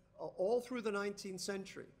Christianity all through the 19th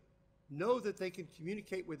century know that they can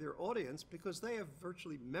communicate with their audience because they have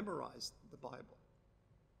virtually memorized the Bible.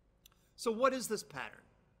 So what is this pattern?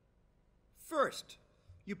 First,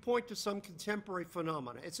 you point to some contemporary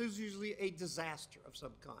phenomena. It's usually a disaster of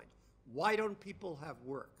some kind. Why don't people have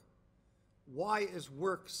work? Why is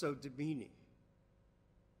work so demeaning?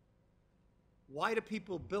 Why do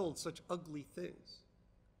people build such ugly things?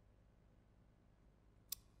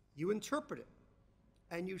 You interpret it,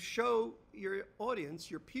 and you show your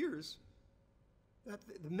audience, your peers, that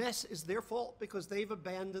the mess is their fault because they've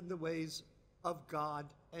abandoned the ways of God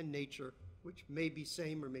and nature, which may be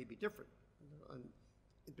same or may be different,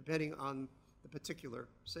 depending on the particular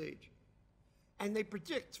sage. And they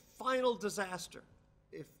predict final disaster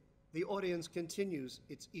if the audience continues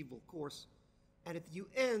its evil course. And if you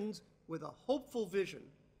end with a hopeful vision,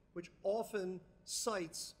 which often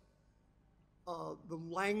cites the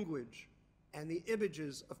language and the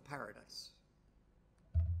images of paradise.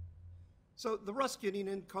 So the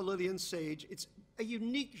Ruskinian and Carlylean sage, it's a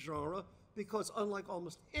unique genre because unlike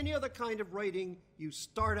almost any other kind of writing, you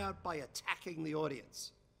start out by attacking the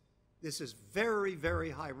audience. This is very, very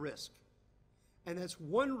high risk. And that's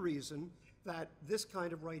one reason that this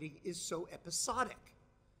kind of writing is so episodic,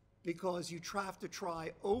 because you have to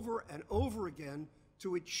try over and over again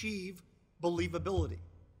to achieve believability.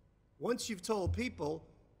 Once you've told people,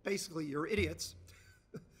 basically, you're idiots,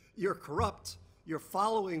 you're corrupt, you're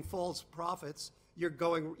following false prophets, you're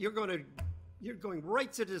going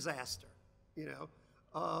right to disaster.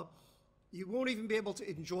 You won't even be able to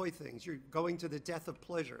enjoy things. You're going to the death of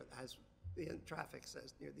pleasure, as the traffic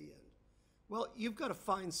says near the end. Well, you've got to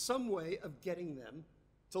find some way of getting them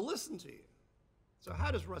to listen to you. So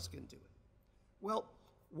how does Ruskin do it? Well,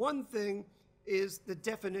 one thing is the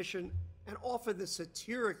definition, and often the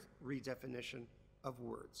satiric redefinition of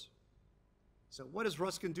words. So what does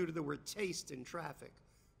Ruskin do to the word taste in traffic,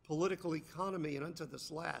 political economy, and unto this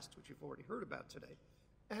last, which you've already heard about today?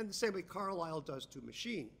 And the same way Carlyle does to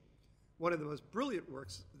machine. One of the most brilliant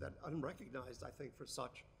works that unrecognized, I think, for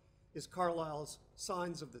such, is Carlyle's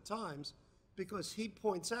Signs of the Times, because he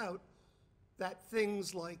points out that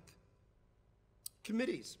things like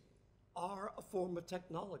committees are a form of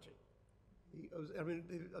technology.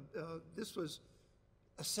 This was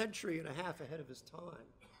a century and a half ahead of his time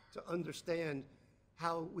to understand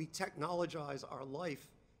how we technologize our life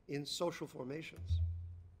in social formations.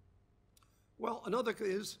 Well, another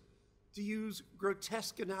is to use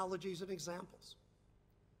grotesque analogies and examples.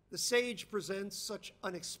 The sage presents such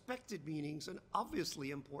unexpected meanings and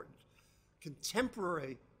obviously important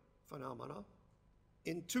contemporary phenomena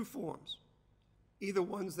in two forms, either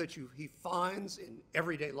ones that he finds in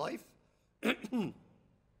everyday life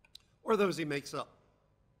or those he makes up.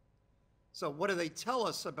 So what do they tell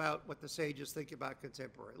us about what the sages think about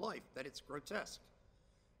contemporary life? That it's grotesque.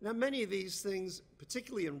 Now, many of these things,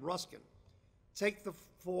 particularly in Ruskin, take the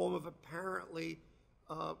form of apparently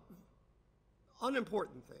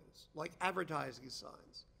unimportant things, like advertising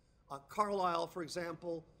signs. Carlyle, for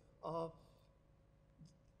example,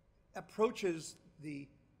 approaches the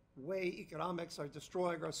way economics are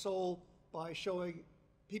destroying our soul by showing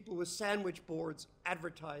people with sandwich boards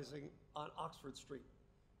advertising on Oxford Street.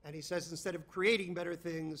 And he says, instead of creating better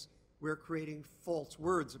things, we're creating false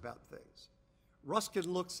words about things.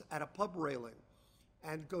 Ruskin looks at a pub railing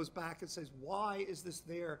and goes back and says, why is this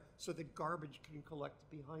there so that garbage can collect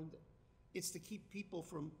behind it? It's to keep people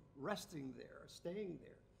from resting there, staying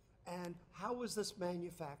there. And how was this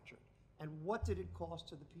manufactured? And what did it cost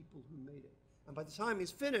to the people who made it? And by the time he's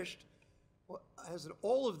finished, as in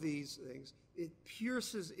all of these things, it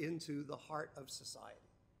pierces into the heart of society.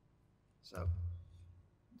 So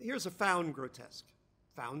here's a found grotesque.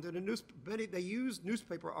 Found in a newspaper. They use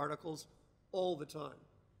newspaper articles all the time.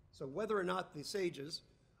 So whether or not the sages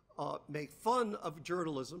make fun of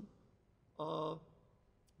journalism, the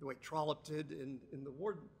way Trollope did in The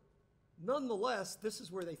Warden, nonetheless, this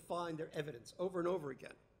is where they find their evidence over and over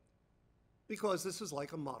again. Because this is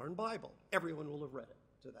like a modern Bible. Everyone will have read it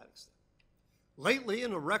to that extent. Lately,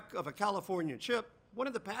 in a wreck of a California ship, one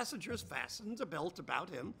of the passengers fastened a belt about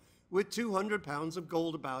him with 200 pounds of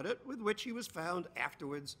gold about it, with which he was found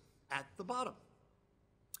afterwards at the bottom.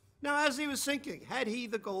 Now, as he was sinking, had he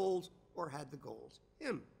the gold or had the gold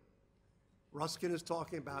him? Ruskin is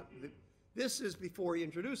talking about, this is before he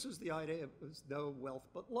introduces the idea of no wealth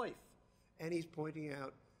but life. And he's pointing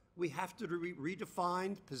out, we have to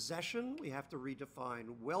redefine possession, we have to redefine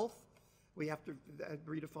wealth, we have to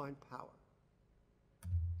redefine power.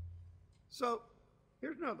 So,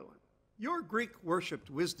 here's another one. Your Greek worshipped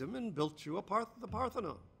wisdom and built you the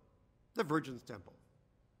Parthenon, the Virgin's temple.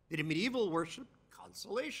 The medieval worshipped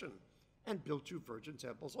consolation and built you virgin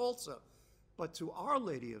temples also, but to Our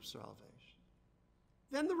Lady of Salvation.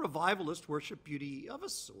 Then the revivalists worshiped beauty of a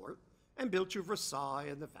sort and built you Versailles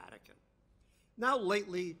and the Vatican. Now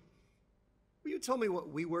lately, will you tell me what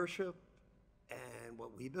we worship and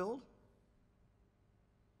what we build?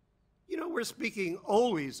 You know, we're speaking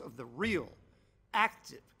always of the real,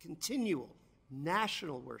 active, continual,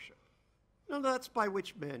 national worship. No, that's by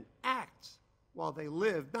which men act while they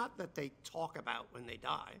live, not that they talk about when they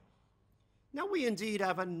die. Now we indeed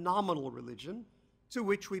have a nominal religion to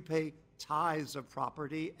which we pay tithes of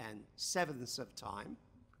property and sevenths of time,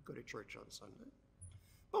 go to church on Sunday.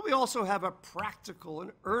 But we also have a practical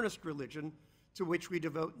and earnest religion to which we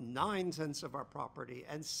devote 9/10 of our property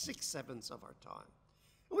and 6/7 of our time.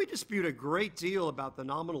 And we dispute a great deal about the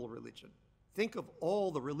nominal religion. Think of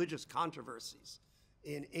all the religious controversies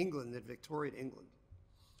in England, in Victorian England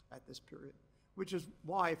at this period, which is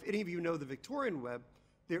why, if any of you know the Victorian web,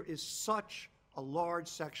 there is such a large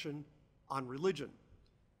section on religion,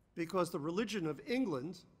 because the religion of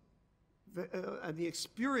England and the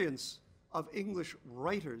experience of English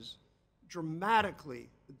writers dramatically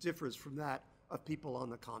differs from that of people on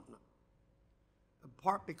the continent, in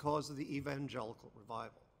part because of the evangelical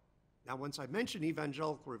revival. Now, once I mention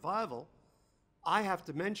evangelical revival, I have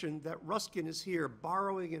to mention that Ruskin is here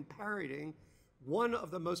borrowing and parodying one of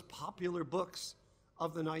the most popular books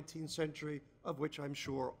of the 19th century, of which I'm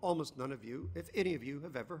sure almost none of you, if any of you,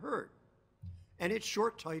 have ever heard. And its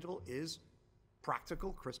short title is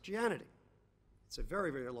Practical Christianity. It's a very,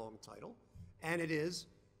 very long title, and it is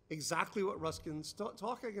exactly what Ruskin's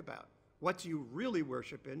talking about. What do you really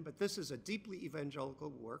worship in? But this is a deeply evangelical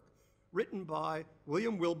work written by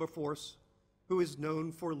William Wilberforce, who is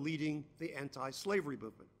known for leading the anti-slavery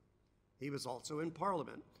movement. He was also in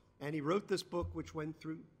Parliament, and he wrote this book which went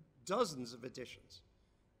through dozens of editions.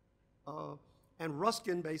 And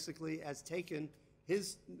Ruskin basically has taken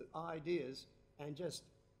his ideas and just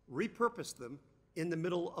repurposed them in the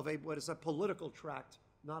middle of what is a political tract,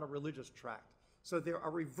 not a religious tract. So there are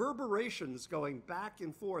reverberations going back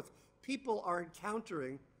and forth. People are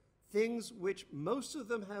encountering things which most of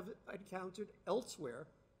them have encountered elsewhere,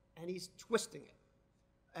 and he's twisting it.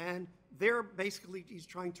 And he's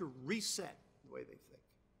trying to reset the way they think.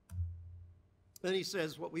 Then he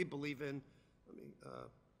says what we believe in. Let me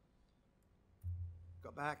go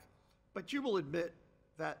back. But you will admit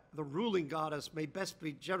that the ruling goddess may best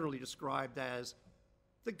be generally described as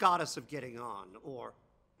the goddess of getting on, or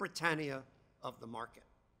Britannia of the market.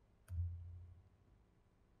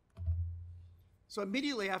 So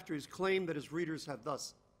immediately after his claim that his readers have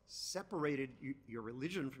thus separated your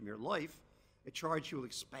religion from your life, a charge he will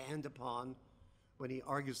expand upon when he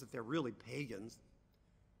argues that they're really pagans,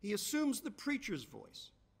 he assumes the preacher's voice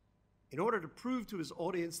in order to prove to his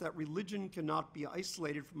audience that religion cannot be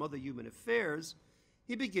isolated from other human affairs.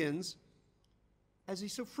 He begins, as he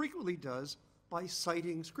so frequently does, by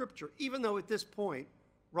citing scripture, even though at this point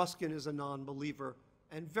Ruskin is a non-believer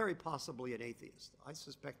and very possibly an atheist. I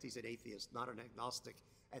suspect he's an atheist, not an agnostic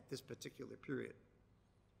at this particular period.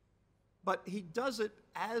 But he does it,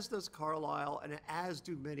 as does Carlyle, and as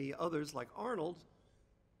do many others like Arnold,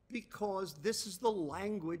 because this is the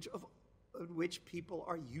language in which people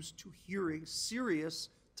are used to hearing serious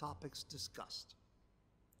topics discussed.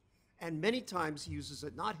 And many times he uses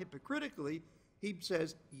it not hypocritically. He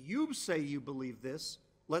says, you say you believe this,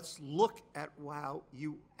 let's look at how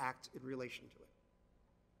you act in relation to it.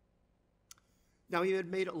 Now, he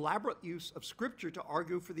had made elaborate use of scripture to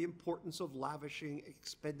argue for the importance of lavishing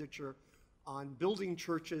expenditure on building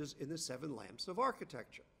churches in the 7 lamps of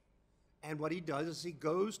architecture. And what he does is he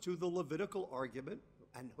goes to the Levitical argument,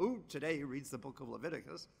 and who today reads the book of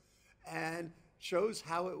Leviticus, and shows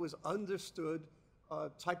how it was understood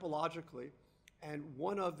typologically. And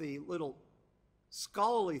one of the little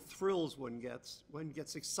scholarly thrills one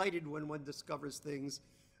gets excited when one discovers things,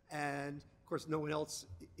 and of course no one else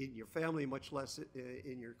in your family, much less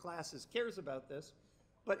in your classes, cares about this,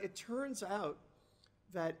 but it turns out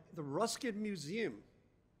that the Ruskin Museum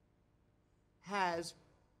has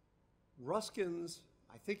Ruskin's,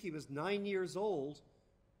 I think he was 9 years old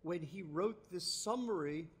when he wrote this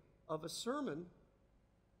summary of a sermon,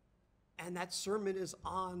 and that sermon is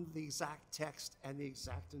on the exact text and the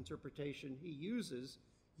exact interpretation he uses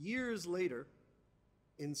years later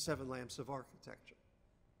in 7 Lamps of Architecture.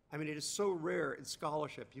 I mean, it is so rare in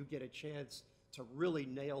scholarship you get a chance to really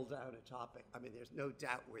nail down a topic. I mean, there's no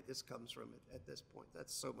doubt where this comes from at this point.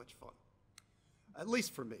 That's so much fun, at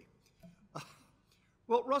least for me.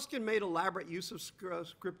 Well, Ruskin made elaborate use of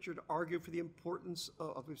scripture to argue for the importance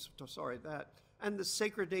of and the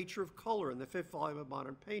sacred nature of color in the 5th volume of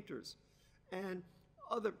Modern Painters. And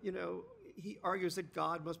he argues that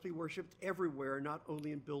God must be worshipped everywhere, not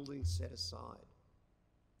only in buildings set aside.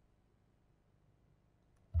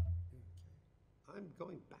 Okay. I'm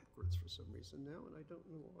going backwards for some reason now, and I don't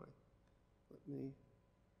know why. Let me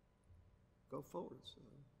go forwards.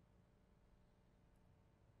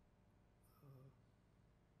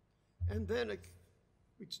 And then,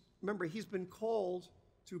 remember, he's been called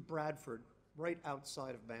to Bradford, right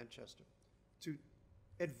outside of Manchester, to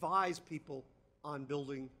advise people on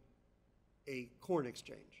building a corn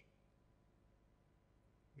exchange,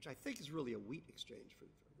 which I think is really a wheat exchange for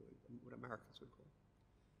what Americans would call,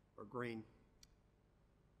 or grain.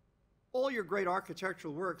 All your great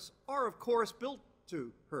architectural works are, of course, built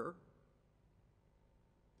to her,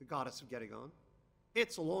 the goddess of getting on.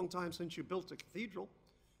 It's a long time since you built a cathedral.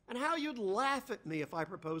 And how you'd laugh at me if I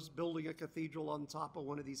proposed building a cathedral on top of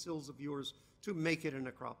one of these hills of yours to make it an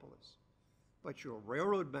acropolis. But your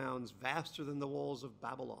railroad mounds vaster than the walls of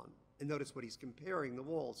Babylon. And notice what he's comparing the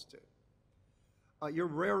walls to. Your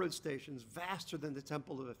railroad stations vaster than the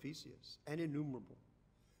temple of Ephesus and innumerable.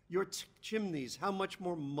 Your chimneys, how much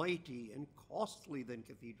more mighty and costly than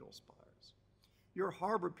cathedral spires. Your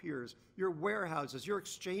harbor piers, your warehouses, your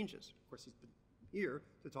exchanges. Of course, he's been here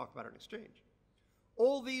to talk about an exchange.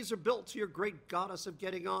 All these are built to your great goddess of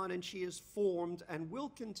getting on, and she has formed and will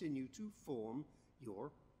continue to form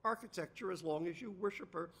your architecture as long as you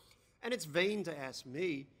worship her. And it's vain to ask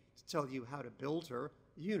me to tell you how to build her.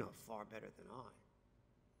 You know far better than I.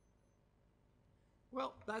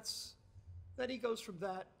 Well, then he goes from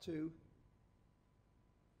that to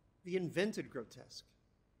the invented grotesque.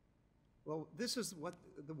 Well, this is what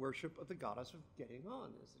the worship of the goddess of getting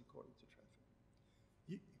on is, according to Treffy.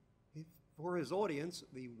 For his audience,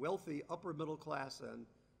 the wealthy upper middle class and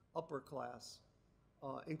upper class,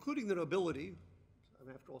 including the nobility, and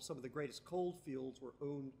after all, some of the greatest coal fields were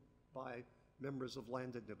owned by members of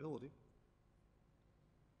landed nobility.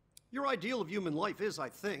 Your ideal of human life is, I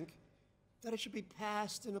think, that it should be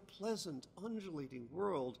passed in a pleasant, undulating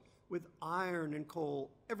world with iron and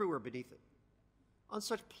coal everywhere beneath it. On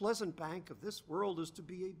such pleasant bank of this world is to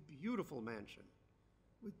be a beautiful mansion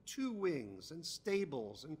with 2 wings and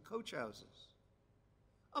stables and coach houses,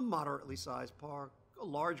 a moderately sized park, a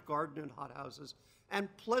large garden and hothouses,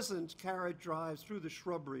 and pleasant carriage drives through the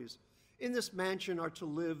shrubberies. In this mansion are to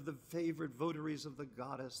live the favored votaries of the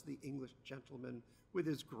goddess, the English gentleman, with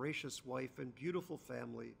his gracious wife and beautiful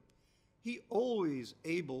family. He always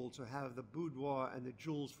able to have the boudoir and the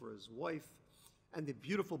jewels for his wife, and the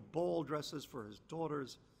beautiful ball dresses for his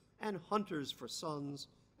daughters, and hunters for sons,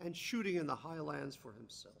 and shooting in the highlands for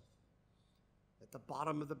himself. At the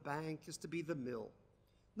bottom of the bank is to be the mill,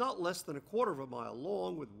 not less than 1/4 of a mile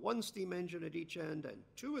long, with 1 steam engine at each end and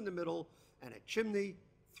 2 in the middle, and a chimney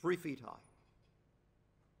 3 feet high.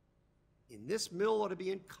 In this mill ought to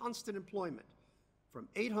be in constant employment from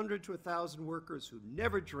 800 to 1,000 workers who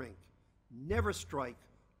never drink, never strike,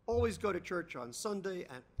 always go to church on Sunday,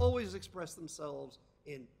 and always express themselves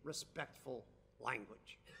in respectful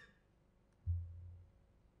language.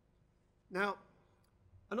 Now,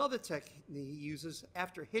 another technique he uses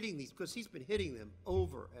after hitting these, because he's been hitting them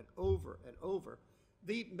over and over and over,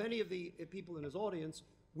 many of the people in his audience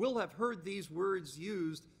will have heard these words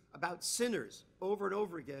used about sinners over and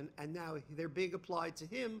over again, and now they're being applied to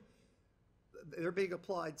him. They're being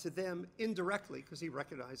applied to them indirectly because he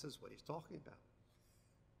recognizes what he's talking about.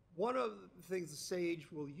 One of the things the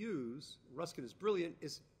sage will use, Ruskin is brilliant,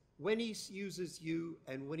 is when he uses you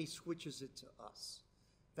and when he switches it to us.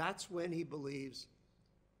 That's when he believes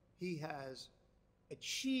he has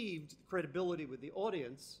achieved credibility with the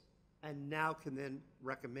audience and now can then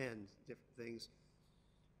recommend different things.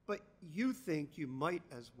 But you think you might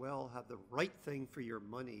as well have the right thing for your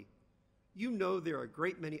money. You know there are a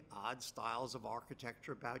great many odd styles of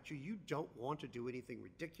architecture about you. You don't want to do anything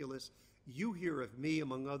ridiculous. You hear of me,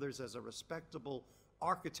 among others, as a respectable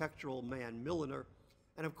architectural man milliner.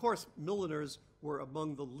 And of course, milliners were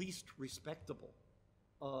among the least respectable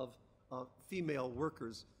of female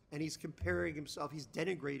workers. And he's comparing himself, he's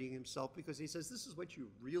denigrating himself because he says, this is what you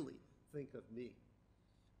really think of me.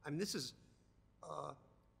 I mean, this is,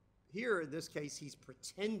 here in this case, he's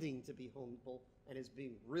pretending to be humble and is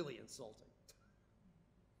being really insulting.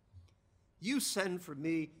 You send for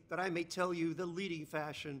me that I may tell you the leading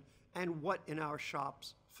fashion and what in our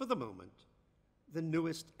shops, for the moment, the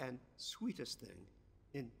newest and sweetest thing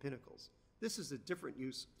in pinnacles. This is a different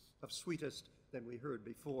use of sweetest than we heard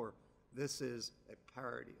before. This is a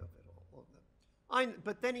parody of it all.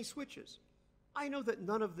 But then he switches. I know that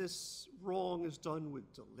none of this wrong is done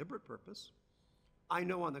with deliberate purpose. I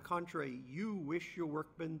know, on the contrary, you wish your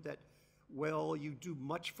workmen that, well, you do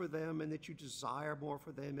much for them and that you desire more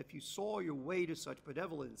for them if you saw your way to such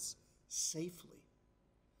benevolence safely.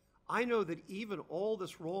 I know that even all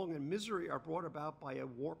this wrong and misery are brought about by a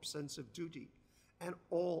warped sense of duty, and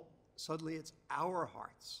suddenly it's our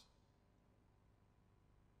hearts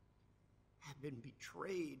have been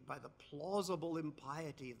betrayed by the plausible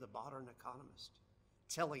impiety of the modern economist,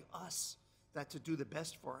 telling us that to do the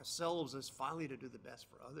best for ourselves is finally to do the best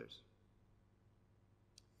for others.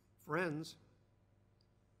 Friends,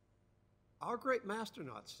 our great master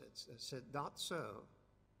said not so.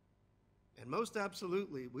 And most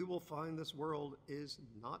absolutely, we will find this world is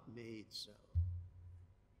not made so.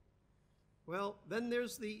 Well, then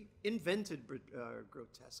there's the invented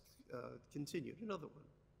grotesque continued, another one.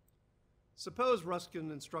 Suppose Ruskin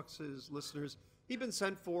instructs his listeners he'd been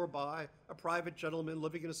sent for by a private gentleman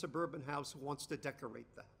living in a suburban house who wants to decorate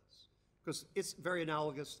the house, because it's very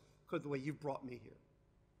analogous to the way you've brought me here.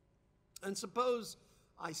 And suppose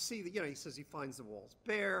I see that, he says he finds the walls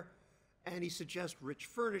bare, and he suggests rich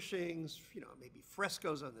furnishings, maybe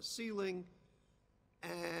frescoes on the ceiling,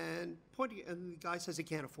 and the guy says he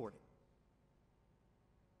can't afford it.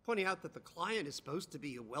 Pointing out that the client is supposed to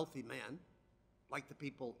be a wealthy man, like the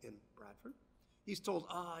people in Bradford. He's told,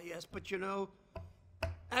 yes, but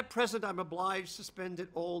at present I'm obliged to spend it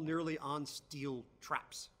all nearly on steel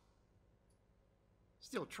traps.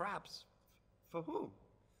 Steel traps? For whom?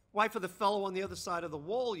 Why, for the fellow on the other side of the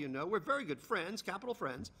wall, We're very good friends, capital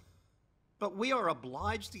friends, but we are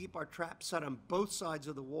obliged to keep our traps set on both sides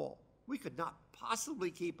of the wall. We could not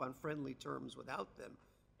possibly keep on friendly terms without them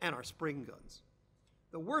and our spring guns.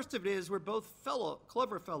 The worst of it is we're both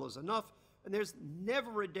clever fellows enough, and there's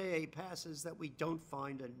never a day passes that we don't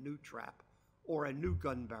find a new trap or a new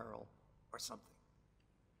gun barrel or something.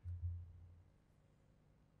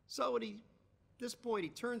 So at this point, he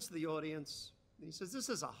turns to the audience and he says, this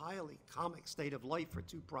is a highly comic state of life for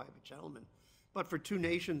 2 private gentlemen. but for two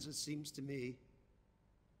nations, it seems to me,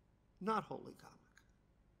 not wholly comic.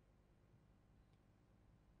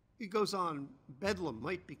 He goes on, Bedlam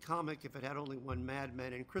might be comic if it had only one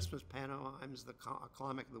madman, and Christmas pantomimes the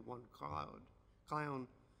comic of the one clown.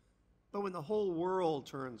 But when the whole world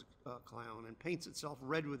turns clown and paints itself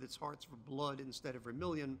red with its hearts for blood instead of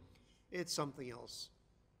vermilion, it's something else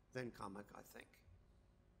than comic, I think.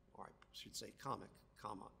 Or I should say comic,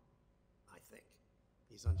 comma, I think.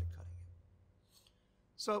 He's undercutting it.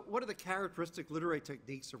 So what are the characteristic literary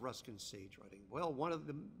techniques of Ruskin's sage writing? Well, one of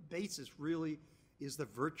the basis really is the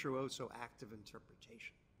virtuoso act of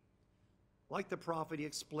interpretation. Like the prophet, he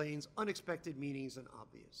explains unexpected meanings and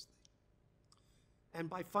obvious things. And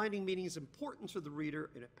by finding meanings important to the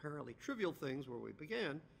reader in apparently trivial things, where we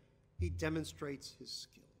began, he demonstrates his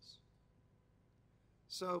skills.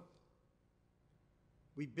 So,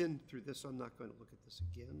 we've been through this. I'm not going to look at this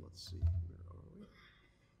again. Let's see,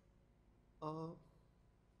 where are we?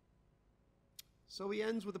 So he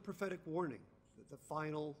ends with a prophetic warning, the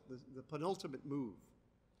penultimate move.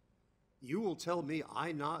 You will tell me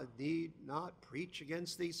I need not preach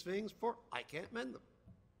against these things, for I can't mend them.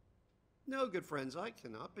 No, good friends, I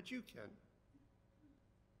cannot, but you can.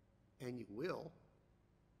 And you will.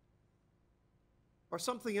 Or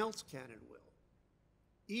something else can and will.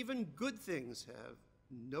 Even good things have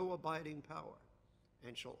no abiding power,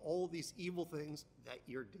 and shall all these evil things that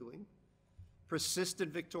you're doing,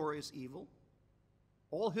 persistent victorious evil,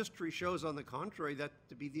 all history shows, on the contrary, that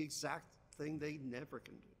to be the exact thing they never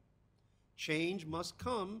can do. Change must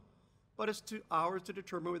come, but it's ours to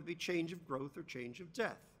determine whether it be change of growth or change of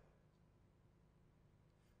death.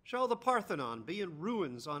 Shall the Parthenon be in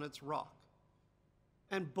ruins on its rock,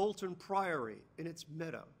 and Bolton Priory in its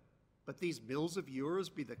meadow, but these mills of yours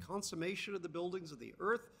be the consummation of the buildings of the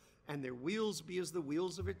earth, and their wheels be as the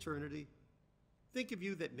wheels of eternity? Think of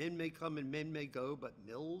you that men may come and men may go, but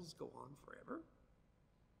mills go on forever?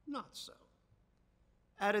 Not so.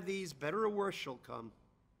 Out of these, better or worse shall come.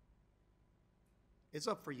 It's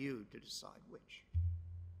up for you to decide which.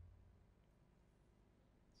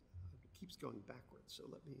 It keeps going backwards, so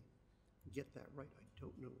let me get that right. I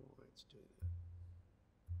don't know why it's doing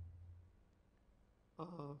that.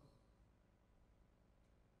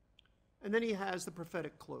 And then he has the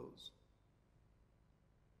prophetic close.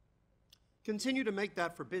 Continue to make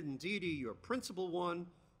that forbidden deity your principal one.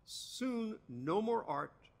 Soon, no more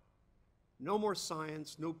art, no more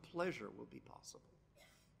science, no pleasure will be possible.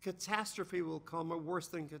 Catastrophe will come, or worse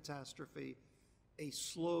than catastrophe, a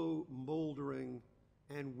slow moldering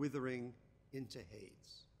and withering into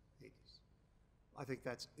Hades. I think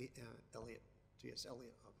that's Eliot, T.S.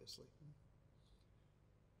 Eliot, obviously.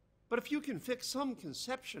 But if you can fix some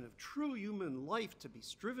conception of true human life to be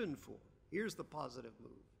striven for, here's the positive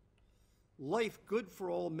move. Life good for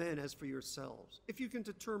all men as for yourselves. If you can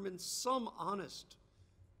determine some honest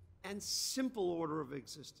and simple order of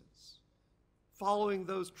existence, following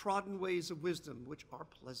those trodden ways of wisdom, which are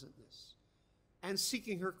pleasantness, and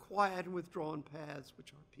seeking her quiet and withdrawn paths,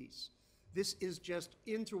 which are peace. This is just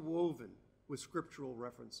interwoven with scriptural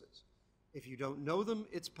references. If you don't know them,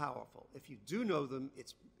 it's powerful. If you do know them,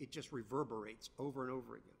 it just reverberates over and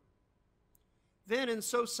over again. Then, in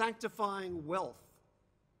so sanctifying wealth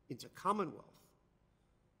into commonwealth,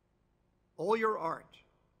 all your art,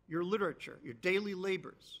 your literature, your daily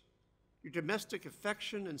labors, your domestic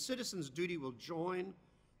affection and citizen's duty will join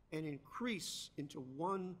and increase into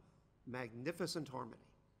one magnificent harmony.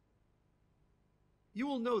 You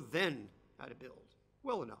will know then how to build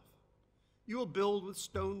well enough. You will build with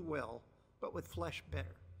stone well, but with flesh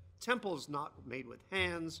better. Temples not made with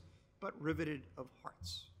hands, but riveted of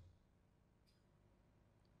hearts.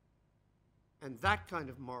 And that kind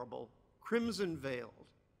of marble, crimson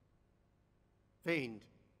veined,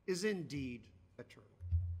 is indeed eternal.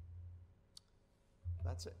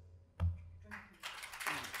 That's it. Well,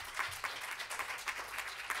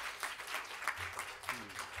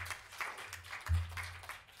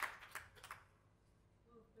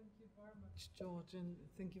 thank you very much, George, and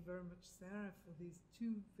thank you very much, Sarah, for these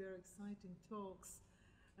two very exciting talks.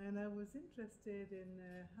 And I was interested in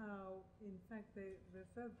how, in fact, they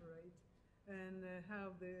reverberate, and how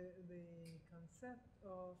the concept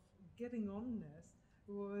of getting onness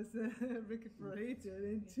was recuperated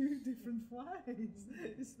in two different ways.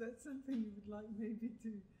 Is that something you would like maybe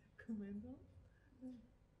to comment on?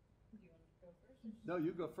 Do you want to go first? No,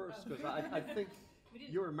 you go first, because I think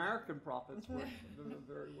your American prophets work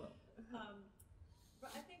very well.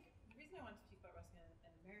 But I think the reason I wanted to speak about Ruskin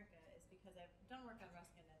in America is because I've done work on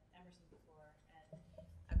Ruskin and Emerson before, and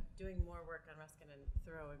I'm doing more work on Ruskin and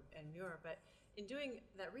Thoreau and Muir. But in doing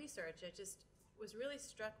that research, was really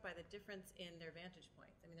struck by the difference in their vantage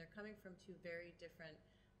points. I mean, they're coming from two very different,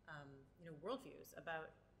 worldviews about,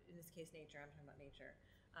 in this case, nature. I'm talking about nature,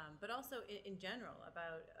 but also in general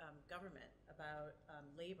about government, about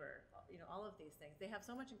labor. All of these things. They have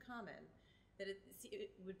so much in common that it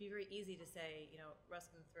would be very easy to say,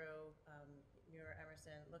 Ruskin, Thoreau, Muir,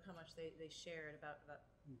 Emerson. Look how much they shared about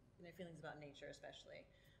their feelings about nature, especially,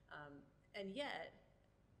 and yet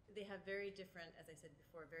they have very different, as I said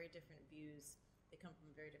before, very different views. They come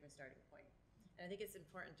from a very different starting point. And I think it's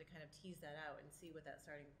important to kind of tease that out and see what that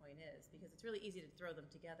starting point is, because it's really easy to throw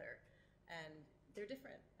them together. And they're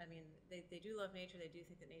different. I mean, they do love nature. They do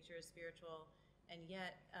think that nature is spiritual. And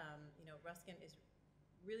yet, Ruskin is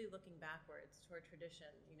really looking backwards toward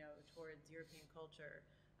tradition, towards European culture,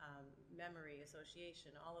 memory,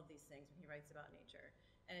 association, all of these things when he writes about nature.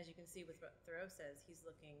 And as you can see with what Thoreau says, he's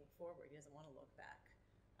looking forward. He doesn't want to look back.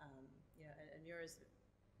 And Muir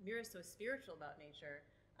is so spiritual about nature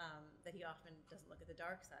that he often doesn't look at the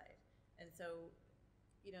dark side. And so,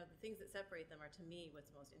 the things that separate them are, to me, what's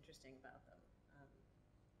most interesting about them.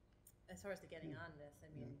 As far as the getting on-ness, I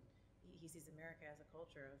mean, he sees America as a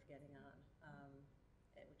culture of getting on,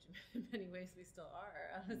 which in many ways we still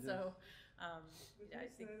are. So, I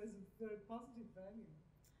think that is a very positive value.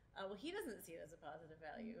 Well, he doesn't see it as a positive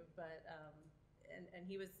value, but and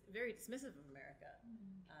he was very dismissive of America.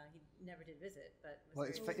 He never did visit, but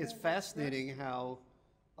it's fascinating how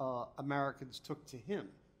Americans took to him,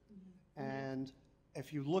 and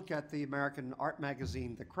if you look at the American art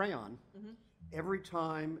magazine, The Crayon, every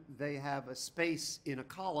time they have a space in a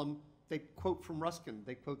column, they quote from Ruskin.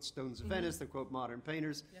 They quote Stones of Venice. They quote modern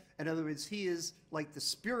painters. Yep. In other words, he is like the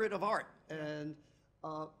spirit of art. And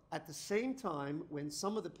at the same time, when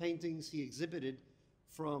some of the paintings he exhibited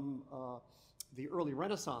from the early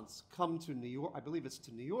Renaissance come to New York, I believe it's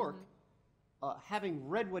to New York, having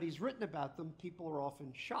read what he's written about them, people are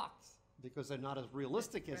often shocked because they're not as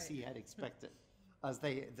realistic as he had expected, as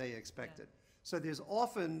they expected. Yeah. So there's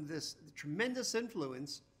often this tremendous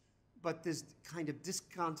influence, but this kind of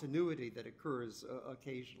discontinuity that occurs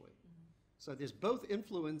occasionally. So there's both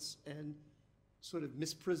influence and sort of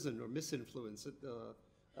misprison or misinfluence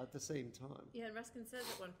at the same time. Yeah, and Ruskin says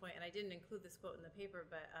at one point, and I didn't include this quote in the paper,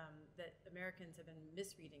 but that Americans have been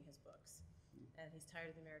misreading his books, and he's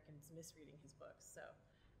tired of the Americans misreading his books. So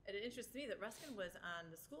it interests me that Ruskin was on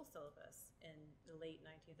the school syllabus in the late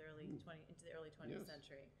 19th, into the early 20th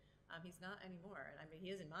century. He's not anymore, and I mean,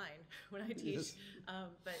 he is in mine when I teach,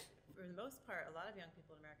 but for the most part, a lot of young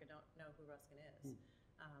people in America don't know who Ruskin is.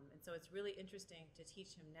 And so it's really interesting to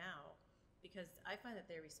teach him now, because I find that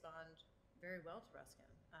they respond very well to Ruskin.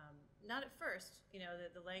 Not at first,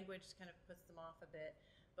 the language kind of puts them off a bit,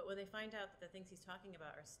 but when they find out that the things he's talking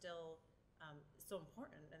about are still so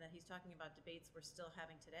important, and that he's talking about debates we're still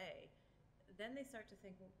having today, then they start to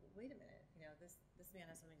think, well, wait a minute, this man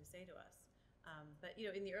has something to say to us. But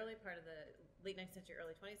in the early part of the late 19th century,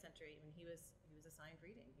 early 20th century, I mean, he was assigned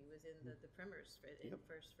reading. He was in the primers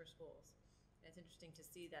for schools. And it's interesting to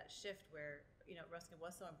see that shift where Ruskin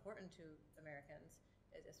was so important to Americans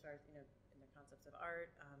as far as in their concepts of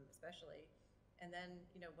art, especially, and then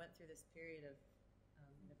went through this period of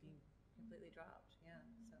being completely dropped. Yeah,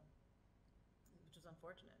 so which was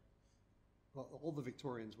unfortunate. Well, all the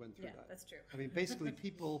Victorians went through that. Yeah, that's true. I mean, basically,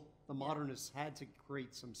 the modernists had to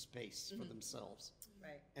create some space for themselves.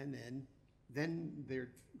 Right. And then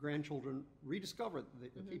their grandchildren rediscovered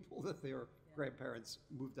the people that their grandparents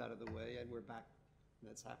moved out of the way, and we're back.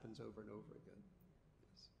 And that happens over and over again.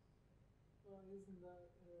 Yes. Well, isn't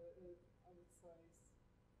that, I would say,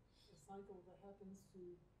 a cycle that happens to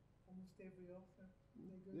almost every author?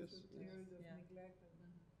 They go through a period of neglect and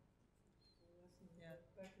lesson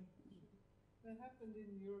back in. That happened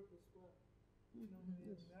in Europe as well. In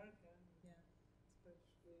America,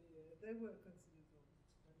 especially, they were considered.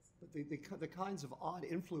 But the kinds of odd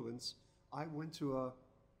influence, I went to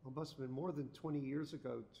it must have been more than 20 years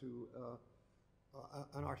ago, to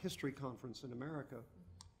an art history conference in America,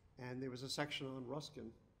 and there was a section on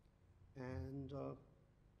Ruskin, and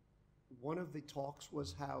one of the talks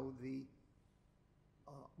was how the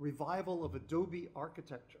revival of adobe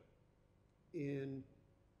architecture in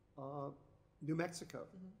New Mexico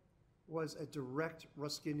was a direct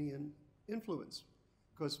Ruskinian influence,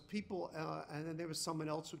 because people, and then there was someone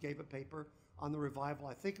else who gave a paper on the revival.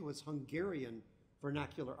 I think it was Hungarian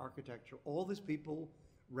vernacular architecture. All these people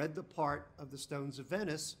read the part of the Stones of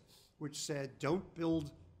Venice, which said, don't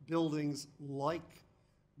build buildings like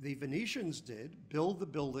the Venetians did, build the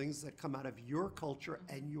buildings that come out of your culture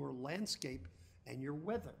and your landscape and your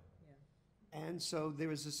weather. Yeah. And so there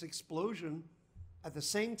was this explosion. At the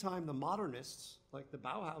same time, the modernists like the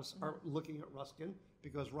Bauhaus, are looking at Ruskin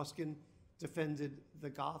because Ruskin defended the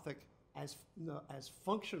Gothic as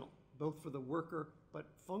functional, both for the worker but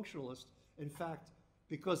functionalist. In fact,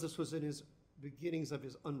 because this was in his beginnings of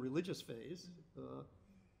his unreligious phase,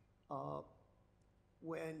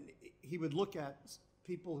 when he would look at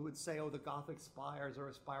people who would say, oh, the Gothic spires are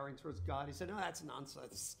aspiring towards God, he said, no, that's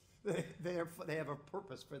nonsense. They have a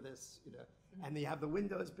purpose for this, you know. And they have the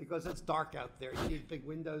windows because it's dark out there. You need big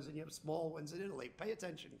windows and you have small ones in Italy. Pay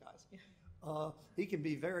attention, guys. He can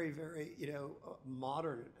be very, very, you know,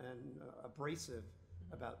 modern and abrasive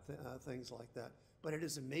about things like that. But it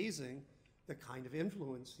is amazing the kind of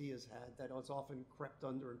influence he has had that has often crept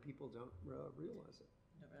under and people don't realize it.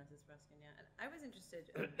 Don't realize it's Ruskin, yeah. And I was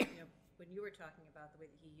interested, you know, when you were talking about the way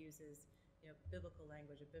that he uses, you know, biblical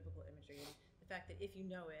language or biblical imagery, and the fact that if you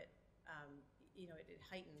know it, you know, it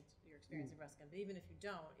heightened your experience of Ruskin. But even if you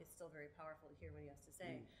don't, it's still very powerful to hear what he has to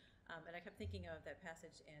say. And I kept thinking of that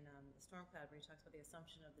passage in the Stormcloud where he talks about the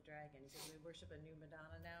assumption of the dragon. He says, we worship a new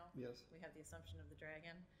Madonna now. Yes. We have the assumption of the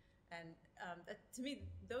dragon. And to me,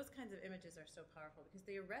 those kinds of images are so powerful because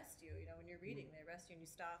they arrest you. You know, when you're reading, they arrest you and you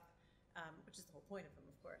stop, which is the whole point of them,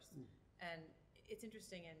 of course. And it's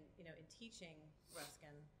interesting in, you know, in teaching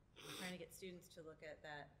Ruskin, trying to get students to look at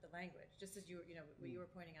the language, just as you know, what you were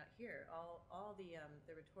pointing out here, all the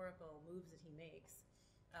rhetorical moves that he makes,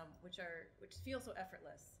 which feel so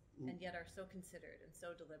effortless and yet are so considered and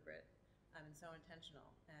so deliberate and so intentional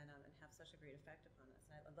and have such a great effect upon us.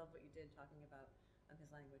 And I love what you did talking about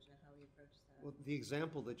his language and how he approached that. Well, the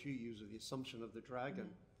example that you use of the assumption of the dragon,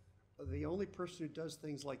 the only person who does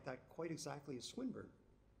things like that quite exactly is Swinburne.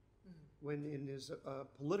 When in his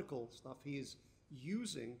political stuff, he is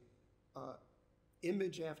using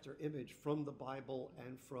image after image from the Bible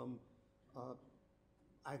and from,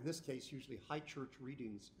 in this case, usually high church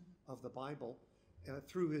readings of the Bible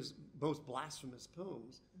through his most blasphemous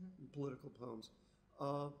poems, political poems.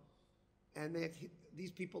 And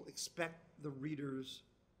these people expect the readers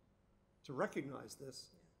to recognize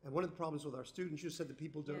this. And one of the problems with our students, you said that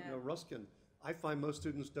people don't know Ruskin. I find most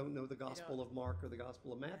students don't know the Gospel of Mark or the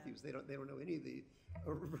Gospel of Matthew. They don't know any of the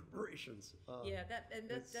reverberations. That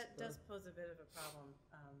does pose a bit of a problem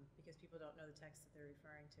because people don't know the text that they're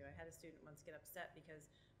referring to. I had a student once get upset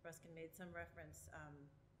because Ruskin made some reference, I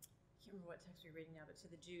can't remember what text we were reading now, but to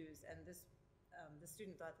the Jews, and this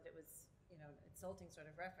student thought that it was, you know, an insulting sort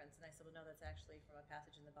of reference, and I said, well, no, that's actually from a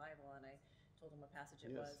passage in the Bible, and I told him what passage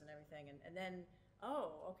it was and everything, and then,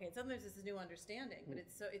 oh, okay, and sometimes it's a new understanding, but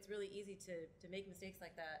it's really easy to make mistakes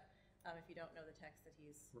like that if you don't know the text that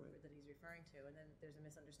he's referring to, and then there's a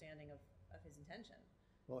misunderstanding of his intention.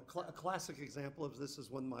 Well, a classic example of this is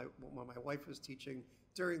when my wife was teaching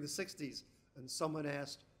during the 60s, and someone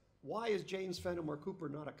asked, why is James Fenimore Cooper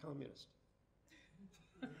not a communist?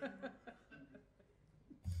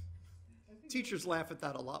 Teachers laugh at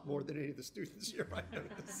that a lot more than any of the students here, I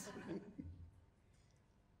notice. I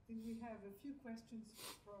think we have a few questions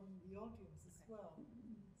from the audience as well.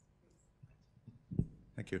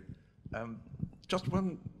 Thank you. Just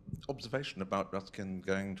one observation about Ruskin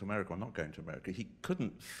going to America or not going to America. He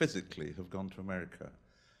couldn't physically have gone to America.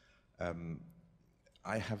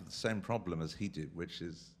 I have the same problem as he did, which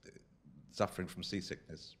is suffering from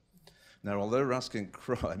seasickness. Now, although Ruskin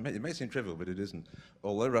it may seem trivial, but it isn't.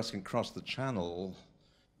 Although Ruskin crossed the Channel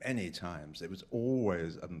many times, it was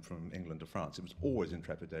always, from England to France, it was always in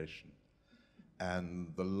trepidation.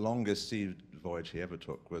 And the longest sea voyage he ever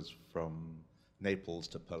took was from Naples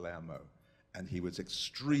to Palermo. And he was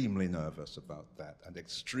extremely nervous about that and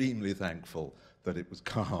extremely thankful that it was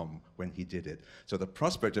calm when he did it. So the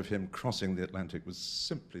prospect of him crossing the Atlantic was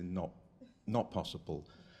simply not possible.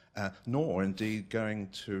 Nor indeed going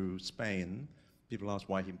to Spain. People asked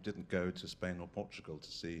why he didn't go to Spain or Portugal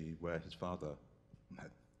to see where his father had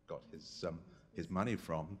got his money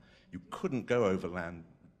from. You couldn't go overland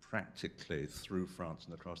practically through France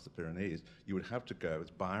and across the Pyrenees. You would have to go, as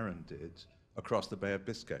Byron did, across the Bay of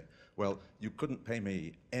Biscay. Well, you couldn't pay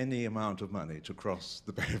me any amount of money to cross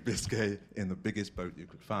the Bay of Biscay in the biggest boat you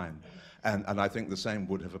could find. And I think the same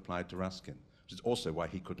would have applied to Ruskin, which is also why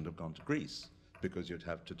he couldn't have gone to Greece, because you'd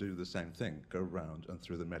have to do the same thing, go round and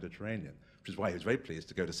through the Mediterranean, which is why he was very pleased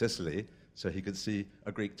to go to Sicily so he could see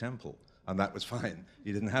a Greek temple. And that was fine.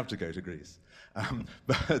 He didn't have to go to Greece.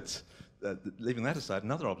 But leaving that aside,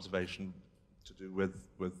 another observation to do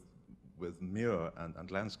with Muir and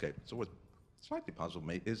landscape, it's always slightly puzzled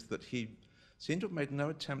me, is that he seemed to have made no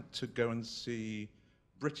attempt to go and see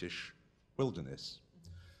British wilderness,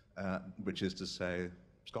 which is to say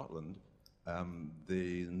Scotland,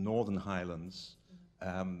 the Northern Highlands,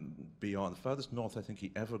 Beyond, the furthest north I think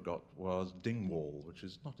he ever got was Dingwall, which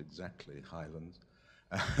is not exactly Highlands.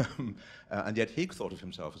 And yet he thought of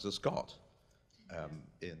himself as a Scot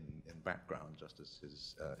in background, just as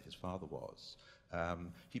his father was.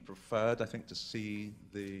 He preferred, I think, to see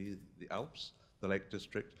the Alps, the Lake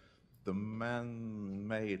District, the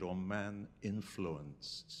man-made or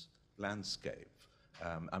man-influenced landscape.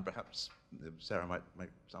 And perhaps Sarah might make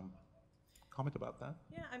some comment about that?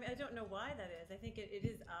 Yeah, I mean, I don't know why that is. I think it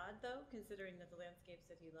is odd, though, considering that the landscapes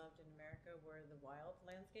that he loved in America were the wild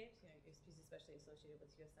landscapes. You know, he's especially associated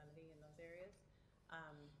with Yosemite in those areas.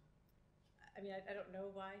 I mean, I don't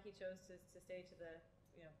know why he chose to stay to the,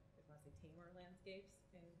 you know, if I want to say tamer landscapes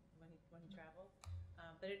when he traveled.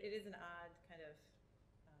 But it is an odd kind of,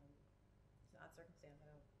 it's an odd circumstance.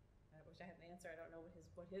 I wish I had an answer. I don't know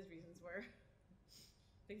what his reasons were.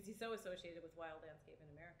 Because he's so associated with wild landscape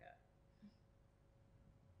in America.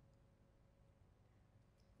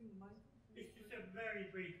 It's just a very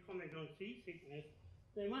brief comment on seasickness.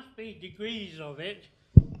 There must be degrees of it.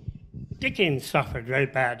 Dickens suffered very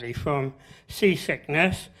badly from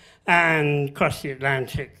seasickness and crossed the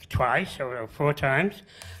Atlantic twice or 4 times.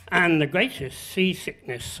 And the greatest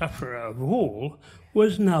seasickness sufferer of all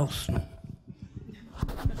was Nelson.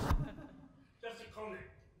 Just a comment.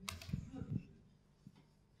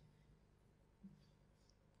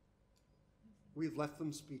 We've left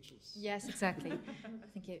them speechless. Yes, exactly.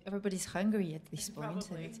 I think everybody's hungry at this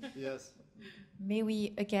point. Yes. May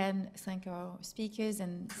we again thank our speakers,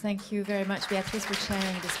 and thank you very much, Beatrice, for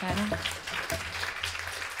chairing this panel.